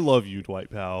 Well, I love you,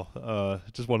 Dwight Powell.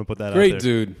 Just want to put that out there. Great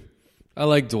dude. I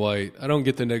like Dwight. I don't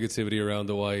get the negativity around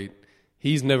Dwight.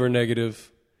 He's never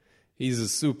negative. He's a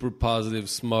super positive,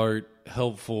 smart,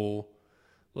 helpful.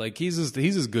 Like, he's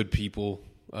as good people,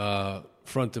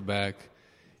 front to back.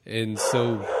 And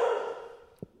so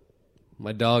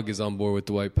my dog is on board with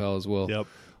Dwight Powell as well. Yep.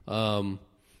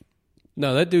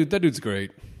 No, that dude's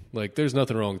great. Like, there's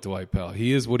nothing wrong with Dwight Powell.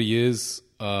 He is what he is.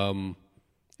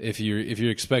 If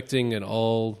you're expecting an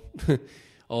all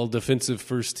defensive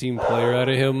first team player out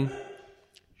of him,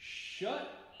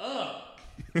 shut up.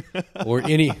 or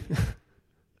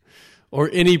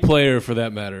any player for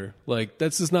that matter, like,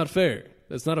 that's just not fair.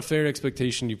 That's not a fair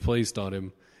expectation you placed on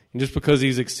him. And just because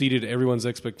he's exceeded everyone's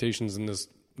expectations in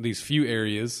these few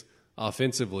areas,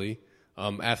 offensively,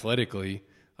 athletically,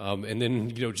 and then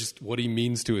just what he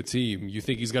means to a team, you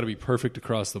think he's got to be perfect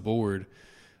across the board.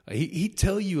 He'd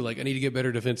tell you, like, I need to get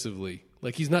better defensively.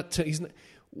 Like, he's not.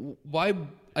 Why?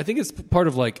 I think it's part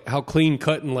of, like, how clean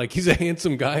cut and, like, he's a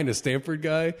handsome guy and a Stanford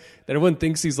guy that everyone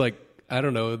thinks he's, like, I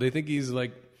don't know. They think he's,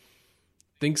 like,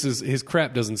 thinks his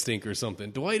crap doesn't stink or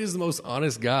something. Dwight is the most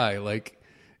honest guy. Like,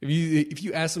 if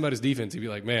you ask him about his defense, he'd be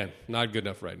like, man, not good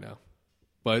enough right now.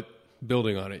 But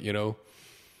building on it, you know?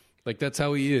 Like, that's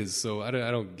how he is. So I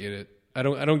don't get it. I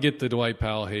don't get the Dwight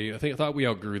Powell hate. I thought we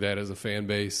outgrew that as a fan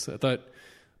base. I thought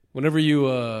whenever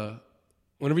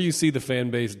you see the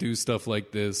fan base do stuff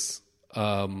like this,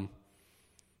 I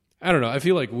don't know. I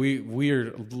feel like we're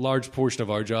a large portion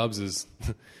of our jobs is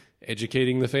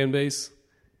educating the fan base.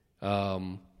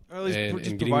 Or at least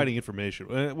just providing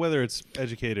information, whether it's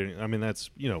educating. I mean, that's,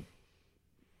 you know,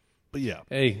 but yeah.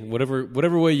 Hey,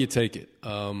 whatever way you take it.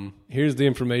 Here's the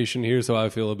information. Here's how I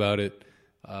feel about it.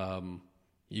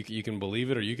 You can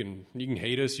believe it or you can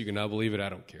hate us. You can not believe it. I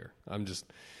don't care. I'm just.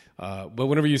 But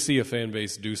whenever you see a fan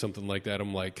base do something like that,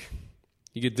 I'm like,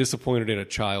 you get disappointed in a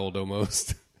child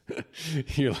almost.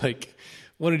 You're like,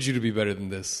 wanted you to be better than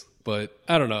this. But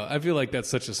I don't know. I feel like that's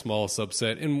such a small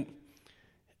subset, and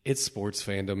it's sports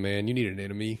fandom, man. You need an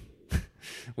enemy.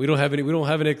 We don't have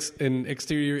an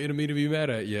exterior enemy to be mad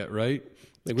at yet, right?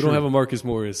 Like, we don't have a Marcus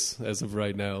Morris as of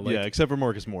right now. Like, yeah, except for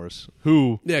Marcus Morris,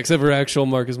 who except for actual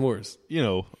Marcus Morris. You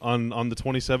know, on the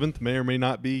 27th may or may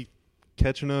not be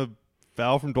catching a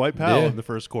foul from Dwight Powell in the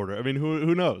first quarter. I mean,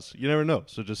 who knows? You never know.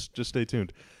 So just stay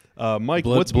tuned. Mike,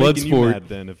 what's making you mad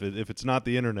then? If it's not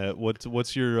the internet,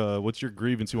 what's your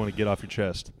grievance you want to get off your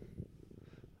chest?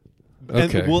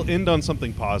 Okay. And we'll end on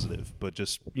something positive, but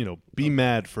just, you know, be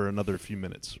mad for another few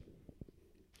minutes.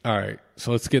 All right,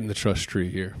 so let's get in the trust tree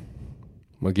here.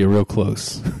 I'm going to get real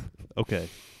close. Okay.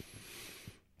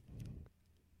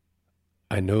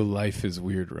 I know life is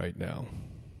weird right now.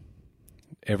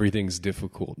 Everything's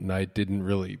difficult, and I didn't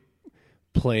really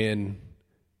plan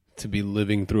to be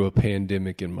living through a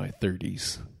pandemic in my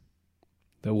 30s.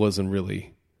 That wasn't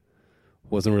really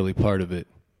part of it.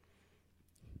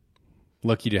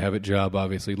 Lucky to have a job,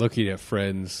 obviously. Lucky to have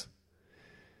friends.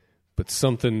 But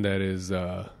something that is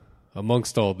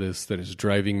amongst all this that is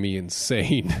driving me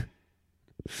insane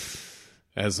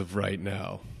as of right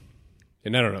now.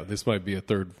 And I don't know, this might be a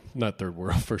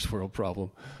first world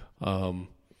problem.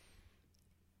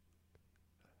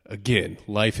 Again,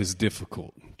 life is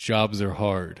difficult. Jobs are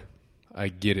hard. I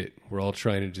get it. We're all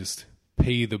trying to just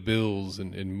pay the bills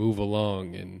and move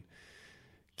along and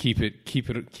keep it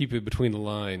between the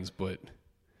lines, but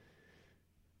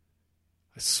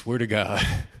I swear to God,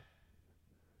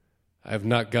 I have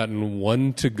not gotten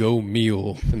one to-go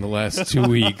meal in the last 2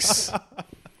 weeks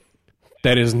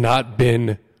that has not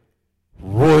been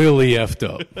royally effed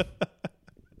up.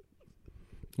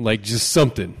 Like, just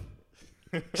something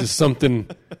in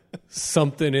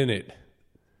it.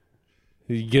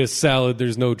 You get a salad,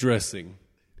 there's no dressing.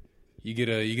 You get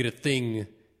a thing.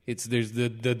 There's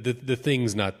the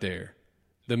thing's not there.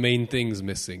 The main thing's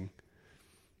missing.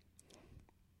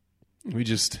 We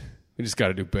just got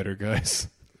to do better, guys.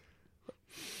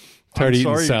 Tired of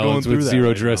eating salads with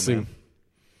zero dressing. Now,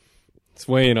 it's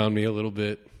weighing on me a little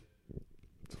bit.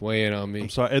 It's weighing on me. I'm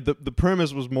sorry. The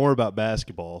premise was more about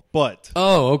basketball, but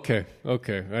oh, okay. I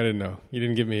didn't know. You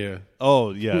didn't give me a.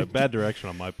 Oh yeah, bad direction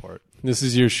on my part. This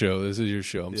is your show.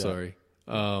 I'm sorry.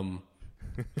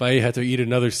 If I had to eat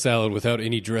another salad without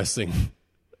any dressing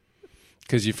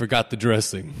because you forgot the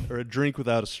dressing. Or a drink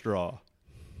without a straw.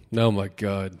 Oh, my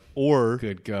God. Or,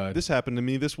 good God, this happened to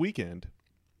me this weekend.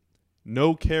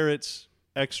 No carrots,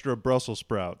 extra Brussels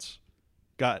sprouts.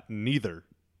 Got neither.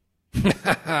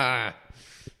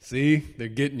 See? They're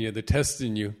getting you. They're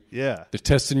testing you. Yeah. They're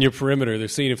testing your perimeter. They're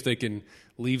seeing if they can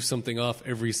leave something off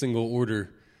every single order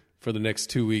for the next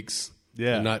 2 weeks.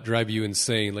 Yeah. And not drive you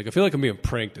insane. Like, I feel like I'm being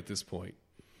pranked at this point.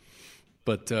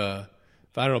 But, I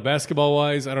don't know,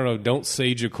 basketball-wise, I don't know, don't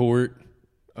sage a court.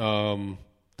 Don't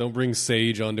bring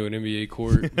sage onto an NBA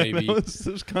court, maybe. No,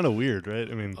 it's kind of weird, right?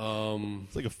 I mean,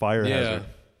 it's like a fire hazard.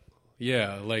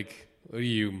 Yeah, like, what are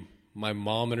you, my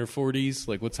mom in her 40s?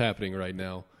 Like, what's happening right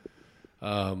now?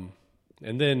 And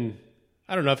then,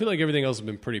 I don't know, I feel like everything else has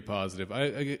been pretty positive.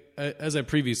 I as I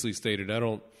previously stated, I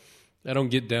don't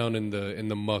get down in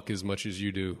the muck as much as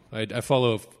you do. I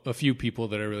follow a few people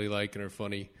that I really like and are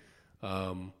funny.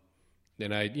 And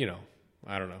I don't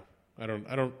know.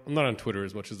 I'm not on Twitter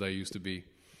as much as I used to be.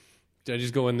 I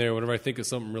just go in there whenever I think of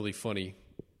something really funny.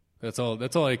 That's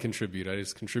all I contribute. I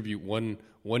just contribute one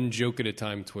joke at a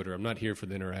time. Twitter. I'm not here for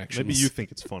the interactions. Maybe you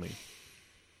think it's funny.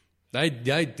 I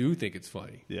do think it's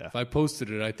funny. Yeah. If I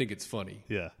posted it, I think it's funny.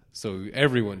 Yeah. So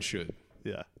everyone should.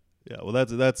 Yeah. Yeah, well,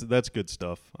 that's good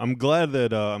stuff. I'm glad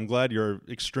you're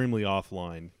extremely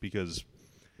offline because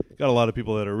got a lot of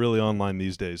people that are really online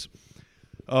these days.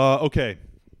 Okay,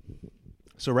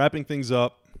 so wrapping things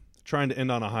up, trying to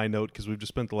end on a high note because we've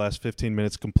just spent the last 15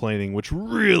 minutes complaining, which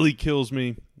really kills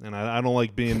me, and I don't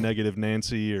like being negative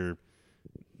Nancy or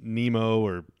Nemo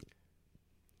or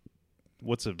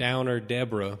what's a Downer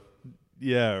Deborah.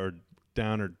 Yeah, or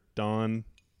Down or Dawn.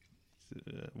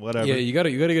 Whatever. Yeah, you got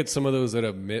to get some of those that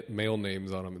have male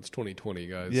names on them. It's 2020,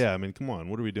 guys. Yeah, I mean, come on.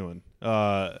 What are we doing?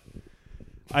 I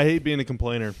hate being a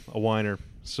complainer, a whiner.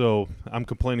 So I'm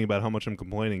complaining about how much I'm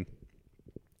complaining.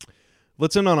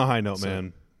 Let's end on a high note,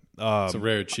 man. It's a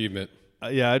rare achievement.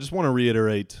 Yeah, I just want to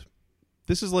reiterate.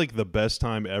 This is like the best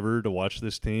time ever to watch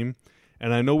this team.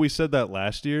 And I know we said that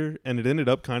last year, and it ended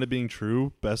up kind of being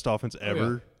true. Best offense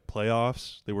ever.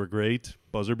 Playoffs. They were great.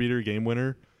 Buzzer beater, game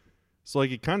winner. So,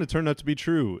 like, it kind of turned out to be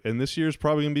true, and this year's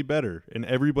probably going to be better, and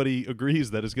everybody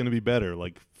agrees that it's going to be better,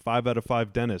 like 5 out of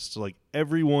 5 dentists. Like,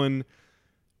 everyone,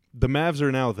 the Mavs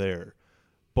are now there.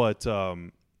 But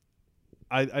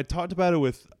I talked about it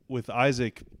with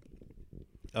Isaac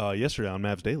yesterday on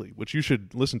Mavs Daily, which you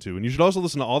should listen to, and you should also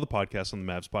listen to all the podcasts on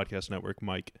the Mavs Podcast Network,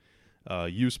 Mike,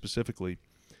 you specifically.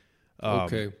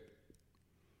 Okay.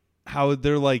 How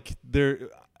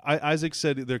Isaac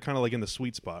said they're kind of like in the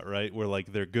sweet spot, right? Where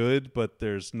like they're good, but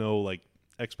there's no like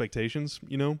expectations,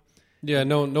 you know? Yeah,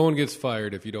 no one gets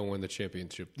fired if you don't win the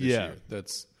championship this year.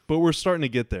 But we're starting to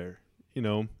get there, you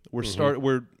know. We're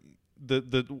the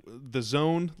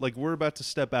zone, like we're about to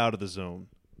step out of the zone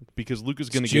because Luka's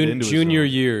going to get into junior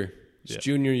year. It's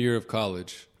junior year of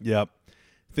college. Yep.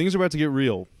 Things are about to get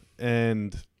real.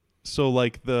 And so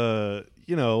like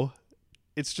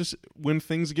it's just when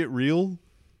things get real,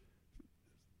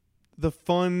 the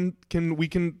fun we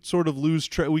can sort of lose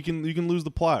you can lose the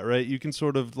plot, right? You can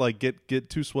sort of like get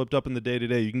too swept up in the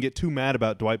day-to-day. You can get too mad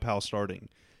about Dwight Powell starting.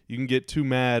 You can get too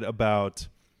mad about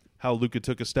how Luka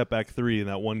took a step back 3 in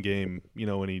that one game, you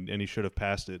know, and he should have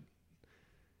passed it.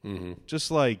 Mm-hmm.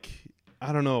 Just like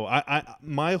I don't know.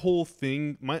 My whole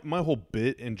thing, my whole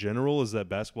bit in general is that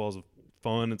basketball is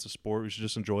fun. It's a sport. We should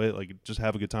just enjoy it. Like just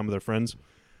have a good time with our friends.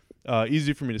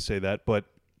 Easy for me to say that, but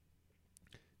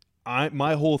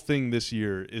my whole thing this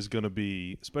year is going to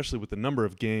be, especially with the number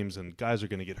of games and guys are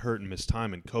going to get hurt and miss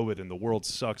time and COVID and the world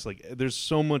sucks. Like there's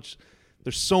so much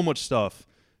stuff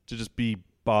to just be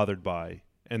bothered by,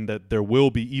 and that there will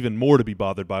be even more to be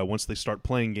bothered by once they start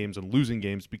playing games and losing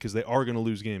games because they are going to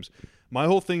lose games. My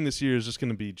whole thing this year is just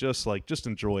going to be just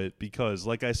enjoy it because,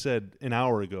 like I said an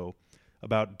hour ago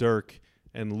about Dirk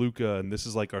and Luka, and this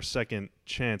is like our second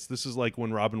chance. This is like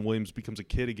when Robin Williams becomes a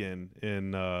kid again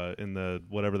in the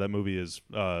whatever that movie is.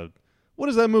 What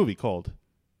is that movie called?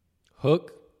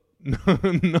 Hook? No,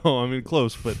 I mean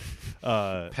close, but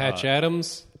Patch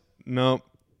Adams? No.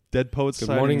 Dead Poets Good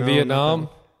Society. Morning Vietnam?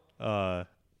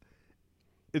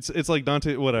 It's like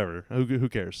Dante. Whatever. Who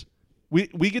cares?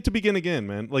 We get to begin again,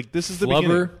 man. Like this is the Flubber?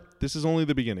 beginning. This is only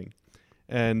the beginning,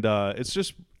 and it's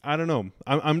just I don't know.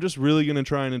 I'm just really gonna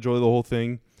try and enjoy the whole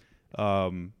thing.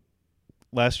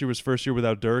 Last year was first year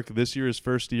without Dirk. This year is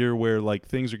first year where like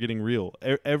things are getting real.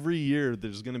 Every year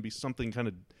there's gonna be something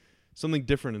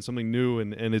different and something new,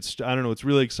 and it's I don't know. It's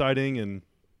really exciting, and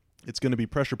it's gonna be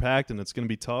pressure packed, and it's gonna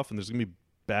be tough, and there's gonna be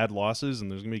bad losses,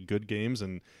 and there's gonna be good games,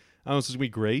 and I don't know, it's gonna be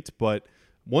great, but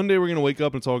one day we're gonna wake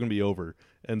up and it's all gonna be over.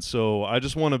 And so I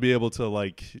just want to be able to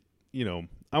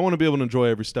I want to be able to enjoy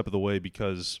every step of the way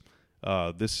because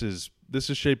this is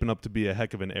shaping up to be a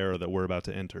heck of an era that we're about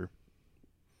to enter.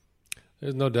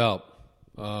 There's no doubt.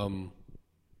 I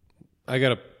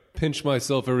gotta pinch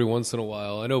myself every once in a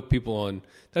while. I know people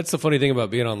that's the funny thing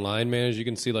about being online, man, is you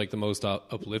can see like the most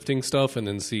uplifting stuff and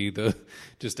then see the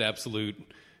just absolute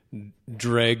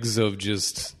dregs of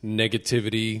just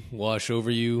negativity wash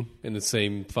over you in the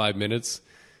same 5 minutes.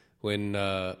 When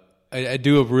I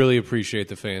do really appreciate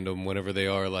the fandom whenever they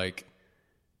are like,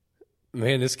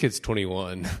 man, this kid's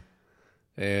 21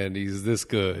 and he's this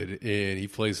good and he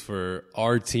plays for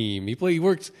our team. He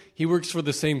works for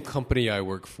the same company I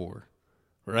work for,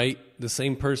 right? The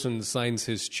same person signs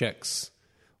his checks.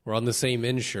 We're on the same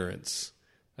insurance.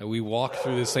 We walk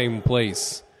through the same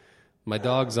place. My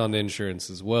dog's on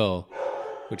insurance as well,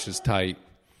 which is tight.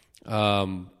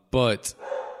 But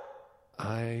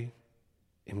I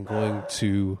am going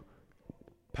to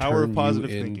Power of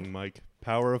positive thinking, Mike.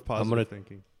 Power of positive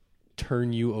thinking.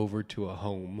 Turn you over to a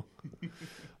home.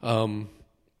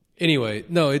 Anyway,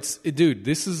 no, dude,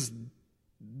 this is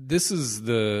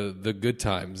the good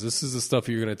times. This is the stuff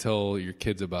you're going to tell your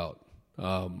kids about.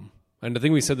 And the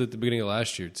thing we said at the beginning of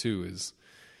last year too is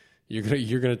you're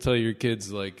going to tell your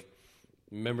kids like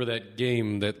remember that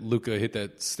game that Luka hit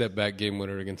that step back game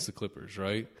winner against the Clippers,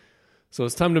 right? So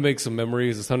it's time to make some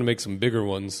memories. It's time to make some bigger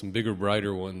ones, some bigger,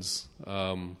 brighter ones.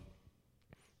 And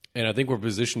I think we're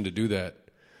positioned to do that.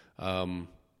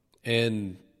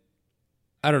 And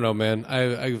I don't know, man.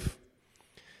 I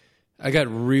got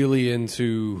really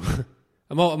into.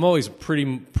 I'm always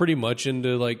pretty much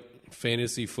into like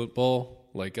fantasy football.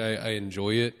 Like I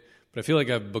enjoy it, but I feel like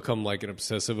I've become like an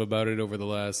obsessive about it over the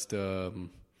last 9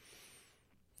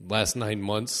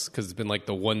 months, because it's been like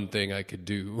the one thing I could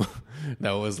do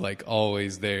that was like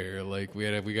always there. Like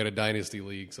we got a dynasty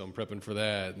league, so I'm prepping for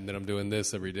that, and then I'm doing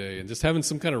this every day, and just having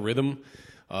some kind of rhythm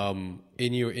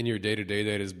in your day to day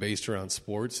that is based around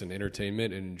sports and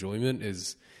entertainment and enjoyment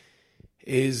is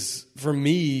for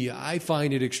me, I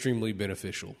find it extremely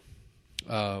beneficial.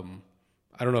 I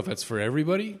don't know if that's for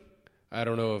everybody. I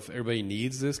don't know if everybody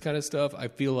needs this kind of stuff. I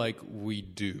feel like we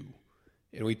do.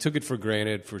 And we took it for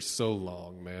granted for so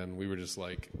long, man. We were just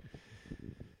like,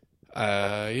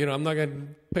 I'm not going to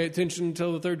pay attention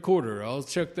until the third quarter. I'll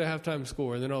check the halftime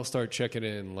score, and then I'll start checking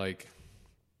in. Like,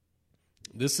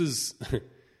 this is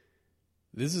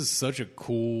such a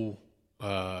cool,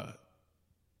 number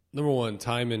one,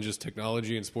 time in just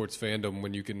technology and sports fandom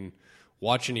when you can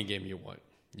watch any game you want.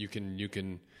 You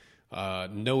can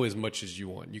know as much as you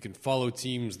want. You can follow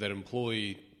teams that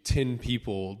employ 10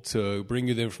 people to bring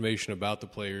you the information about the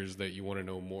players that you want to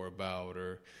know more about,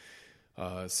 or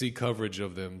see coverage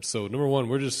of them. So number one,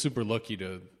 we're just super lucky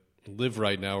to live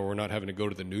right now where we're not having to go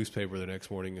to the newspaper the next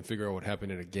morning and figure out what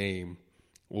happened in a game,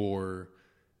 or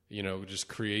just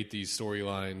create these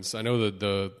storylines. I know that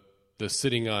the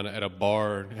sitting at a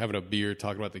bar having a beer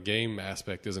talking about the game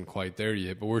aspect isn't quite there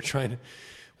yet, but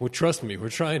trust me, we're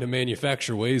trying to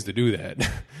manufacture ways to do that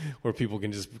where people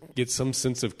can just get some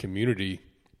sense of community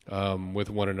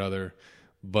with one another.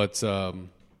 But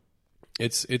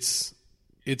it's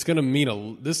going to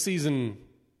mean this season.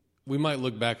 We might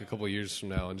look back a couple of years from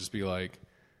now and just be like,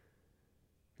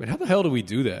 man, how the hell did we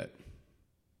do that?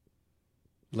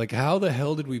 Like, how the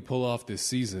hell did we pull off this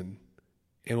season?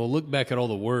 And we'll look back at all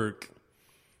the work,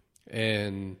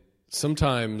 and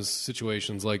sometimes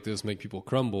situations like this make people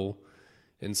crumble,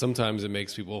 and sometimes it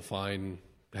makes people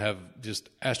have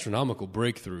just astronomical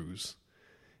breakthroughs.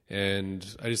 And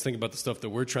I just think about the stuff that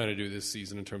we're trying to do this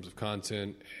season in terms of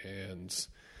content, and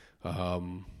I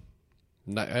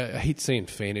hate saying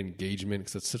fan engagement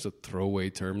because that's such a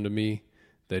throwaway term to me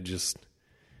that just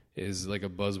is like a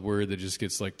buzzword that just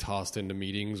gets like tossed into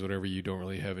meetings whenever you don't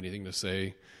really have anything to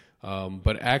say.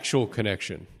 But actual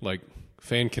connection, like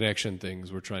fan connection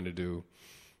things we're trying to do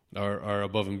are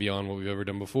above and beyond what we've ever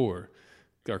done before.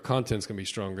 Our content's going to be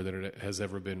stronger than it has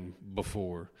ever been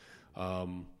before.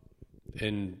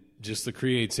 And just the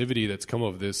creativity that's come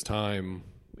of this time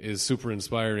is super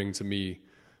inspiring to me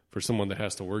for someone that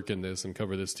has to work in this and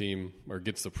cover this team, or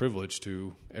gets the privilege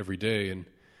to every day. And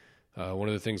one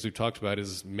of the things we've talked about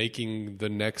is making the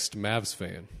next Mavs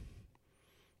fan.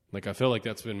 Like, I feel like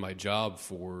that's been my job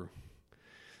for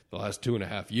the last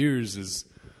 2.5 years, is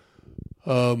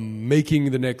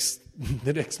making the next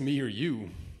me or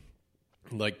you.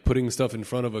 Like, putting stuff in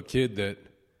front of a kid that,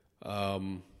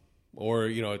 or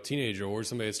a teenager, or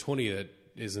somebody that's 20 that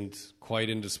isn't quite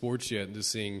into sports yet, and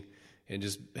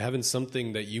just having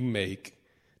something that you make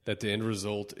that the end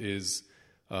result is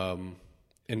an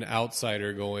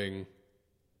outsider going,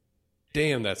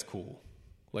 damn, that's cool.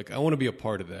 Like, I want to be a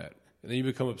part of that. And then you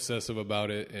become obsessive about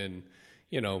it. And,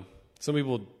 some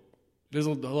people, there's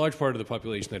a large part of the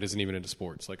population that isn't even into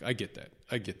sports. Like, I get that.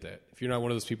 If you're not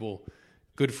one of those people,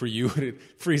 good for you.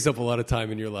 It frees up a lot of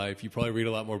time in your life. You probably read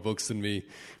a lot more books than me,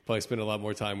 probably spend a lot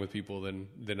more time with people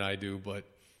than I do. But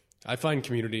I find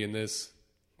community in this,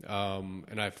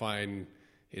 and I find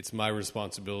it's my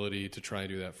responsibility to try and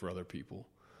do that for other people.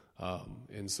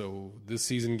 And so this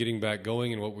season, getting back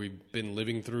going and what we've been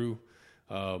living through,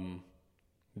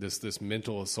 this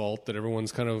mental assault that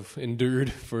everyone's kind of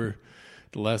endured for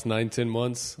the last 9-10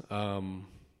 months, man,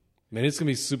 it's going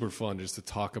to be super fun just to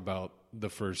talk about the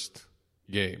first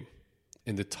game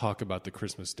and to talk about the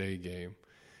Christmas Day game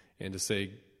and to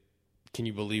say, can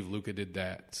you believe Luka did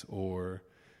that? Or,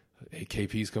 hey,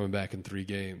 KP's coming back in 3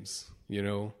 games.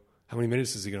 How many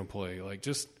minutes is he going to play? Like,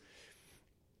 just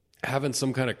having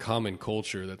some kind of common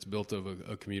culture that's built of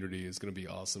a community is going to be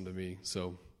awesome to me.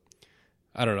 So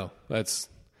I don't know.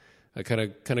 I kind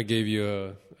of gave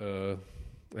you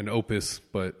an opus,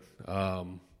 but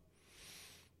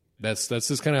that's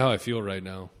just kind of how I feel right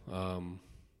now.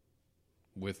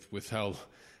 With how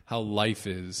life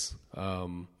is,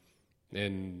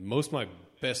 and most of my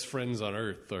best friends on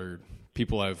earth are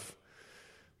people I've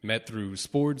met through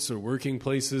sports or working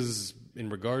places in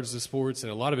regards to sports,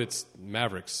 and a lot of it's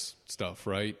Mavericks stuff,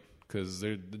 right? Because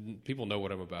people know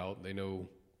what I'm about. They know,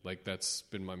 like, that's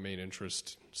been my main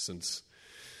interest since.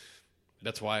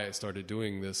 That's why I started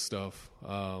doing this stuff.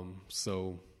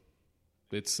 So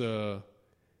it's a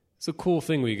cool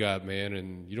thing we got, man,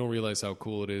 and you don't realize how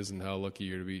cool it is and how lucky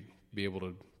you're to be able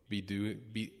to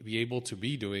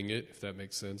be doing it, if that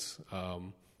makes sense,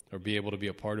 or be able to be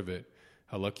a part of it.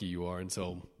 How lucky you are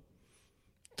until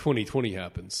 2020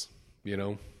 happens, you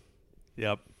know?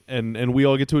 Yep. And we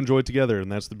all get to enjoy it together,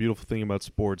 and that's the beautiful thing about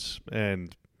sports.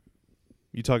 And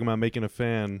you talking about making a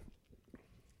fan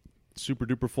super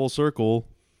duper full circle,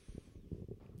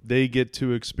 they get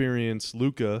to experience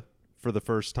Luka for the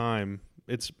first time.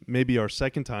 It's maybe our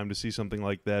second time to see something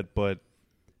like that, but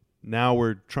now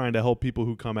we're trying to help people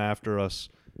who come after us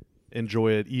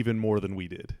enjoy it even more than we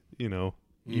did, you know,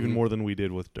 even more than we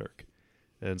did with Dirk.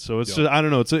 And so it's just, I don't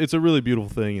know, it's a really beautiful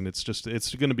thing, and it's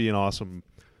going to be an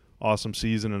awesome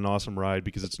season, an awesome ride,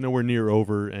 because it's nowhere near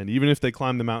over. And even if they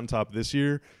climb the mountaintop this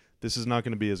year, this is not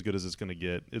going to be as good as it's going to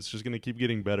get. It's just going to keep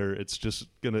getting better. It's just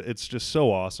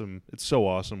so awesome. It's so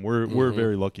awesome. We're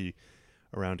very lucky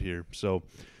around here. So,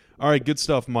 all right, good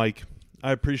stuff, Mike.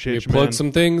 I appreciate you, man. Plug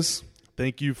some things.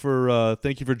 Thank you for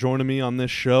joining me on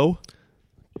this show.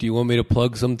 Do you want me to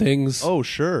plug some things? Oh,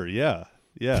 sure. Yeah.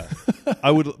 I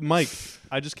would, Mike.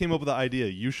 I just came up with the idea.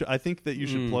 I think that you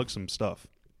should plug some stuff.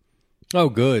 Oh,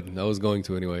 good. I was going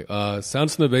to anyway.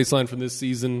 Sounds from the Baseline from this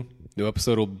season. New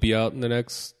episode will be out in the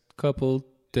next couple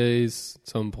days,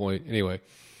 some point. Anyway,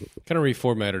 kind of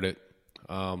reformatted it.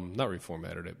 Not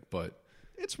reformatted it, but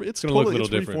it's totally look a little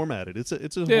different. Reformatted.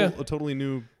 It's a totally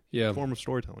new form of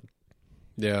storytelling.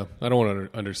 Yeah, I don't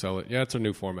want to undersell it. Yeah, it's a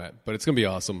new format, but it's going to be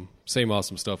awesome. Same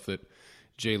awesome stuff that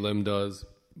Jay Lim does.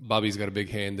 Bobby's got a big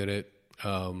hand in it,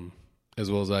 as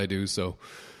well as I do. So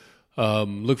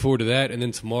look forward to that. And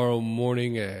then tomorrow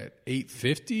morning at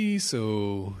 8:50.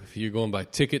 So if you're going by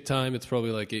ticket time, it's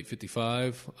probably like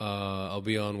 8:55. I'll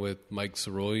be on with Mike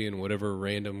Soroy and whatever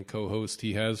random co-host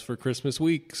he has for Christmas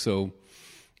week. So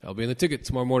I'll be in the ticket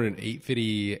tomorrow morning at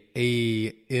 8:50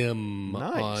 a.m.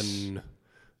 on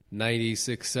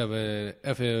 96.7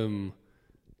 FM,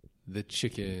 The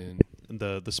Chicken.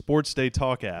 The Sports Day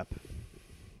Talk app.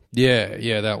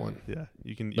 Yeah, that one. Yeah,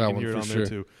 you can hear it on there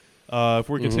too. If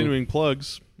we're continuing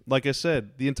plugs, like I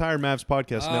said, the entire Mavs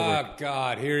Podcast Network. Oh,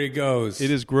 God, here he goes.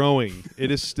 It is growing.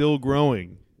 It is still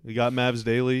growing. We got Mavs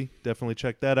Daily. Definitely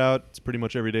check that out. It's pretty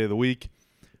much every day of the week.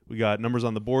 We got Numbers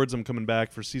on the Boards. I'm coming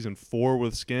back for Season 4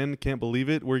 with Skin. Can't believe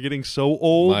it. We're getting so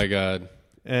old. My God.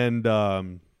 And,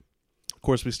 of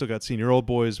course, we still got Senior Old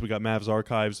Boys. We got Mavs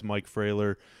Archives, Mike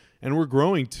Frailer. And we're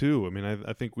growing too. I mean,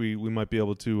 I think we might be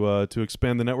able to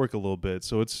expand the network a little bit.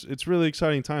 So it's really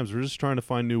exciting times. We're just trying to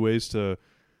find new ways to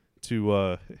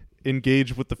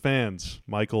engage with the fans,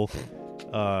 Michael.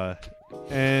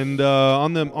 And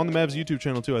on the Mavs YouTube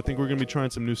channel too. I think we're going to be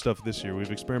trying some new stuff this year.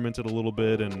 We've experimented a little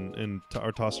bit and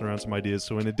are tossing around some ideas.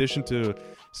 So in addition to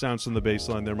Sounds from the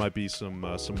Baseline, there might be some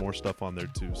more stuff on there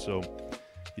too. So.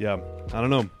 Yeah, I don't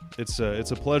know. It's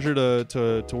a pleasure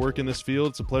to work in this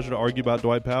field. It's a pleasure to argue about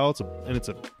Dwight Powell. It's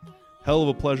a hell of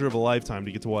a pleasure of a lifetime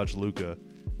to get to watch Luka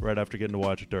right after getting to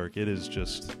watch Dirk.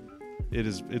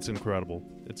 It's incredible.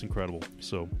 It's incredible.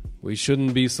 So we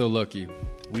shouldn't be so lucky.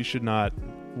 We should not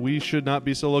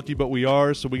be so lucky, but we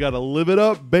are. So we got to live it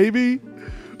up, baby.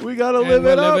 We got to live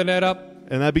it up. Living it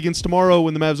up. And that begins tomorrow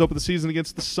when the Mavs open the season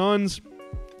against the Suns.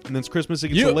 And then it's Christmas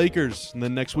against the Lakers. And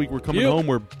then next week we're coming home.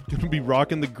 We're going to be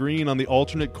rocking the green on the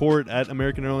alternate court at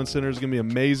American Airlines Center. It's going to be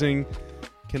amazing.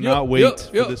 Cannot wait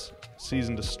for this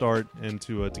season to start and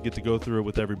to get to go through it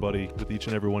with everybody, with each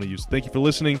and every one of you. So thank you for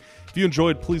listening. If you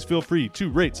enjoyed, please feel free to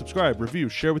rate, subscribe, review,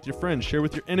 share with your friends, share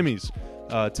with your enemies.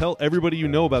 Tell everybody you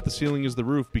know about The Ceiling is the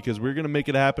Roof, because we're going to make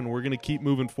it happen. We're going to keep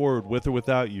moving forward with or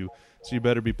without you. So you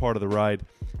better be part of the ride.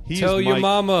 Tell your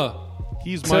mama.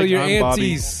 He's Tell Mike. your I'm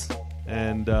aunties. Bobby.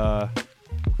 And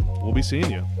we'll be seeing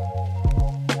you.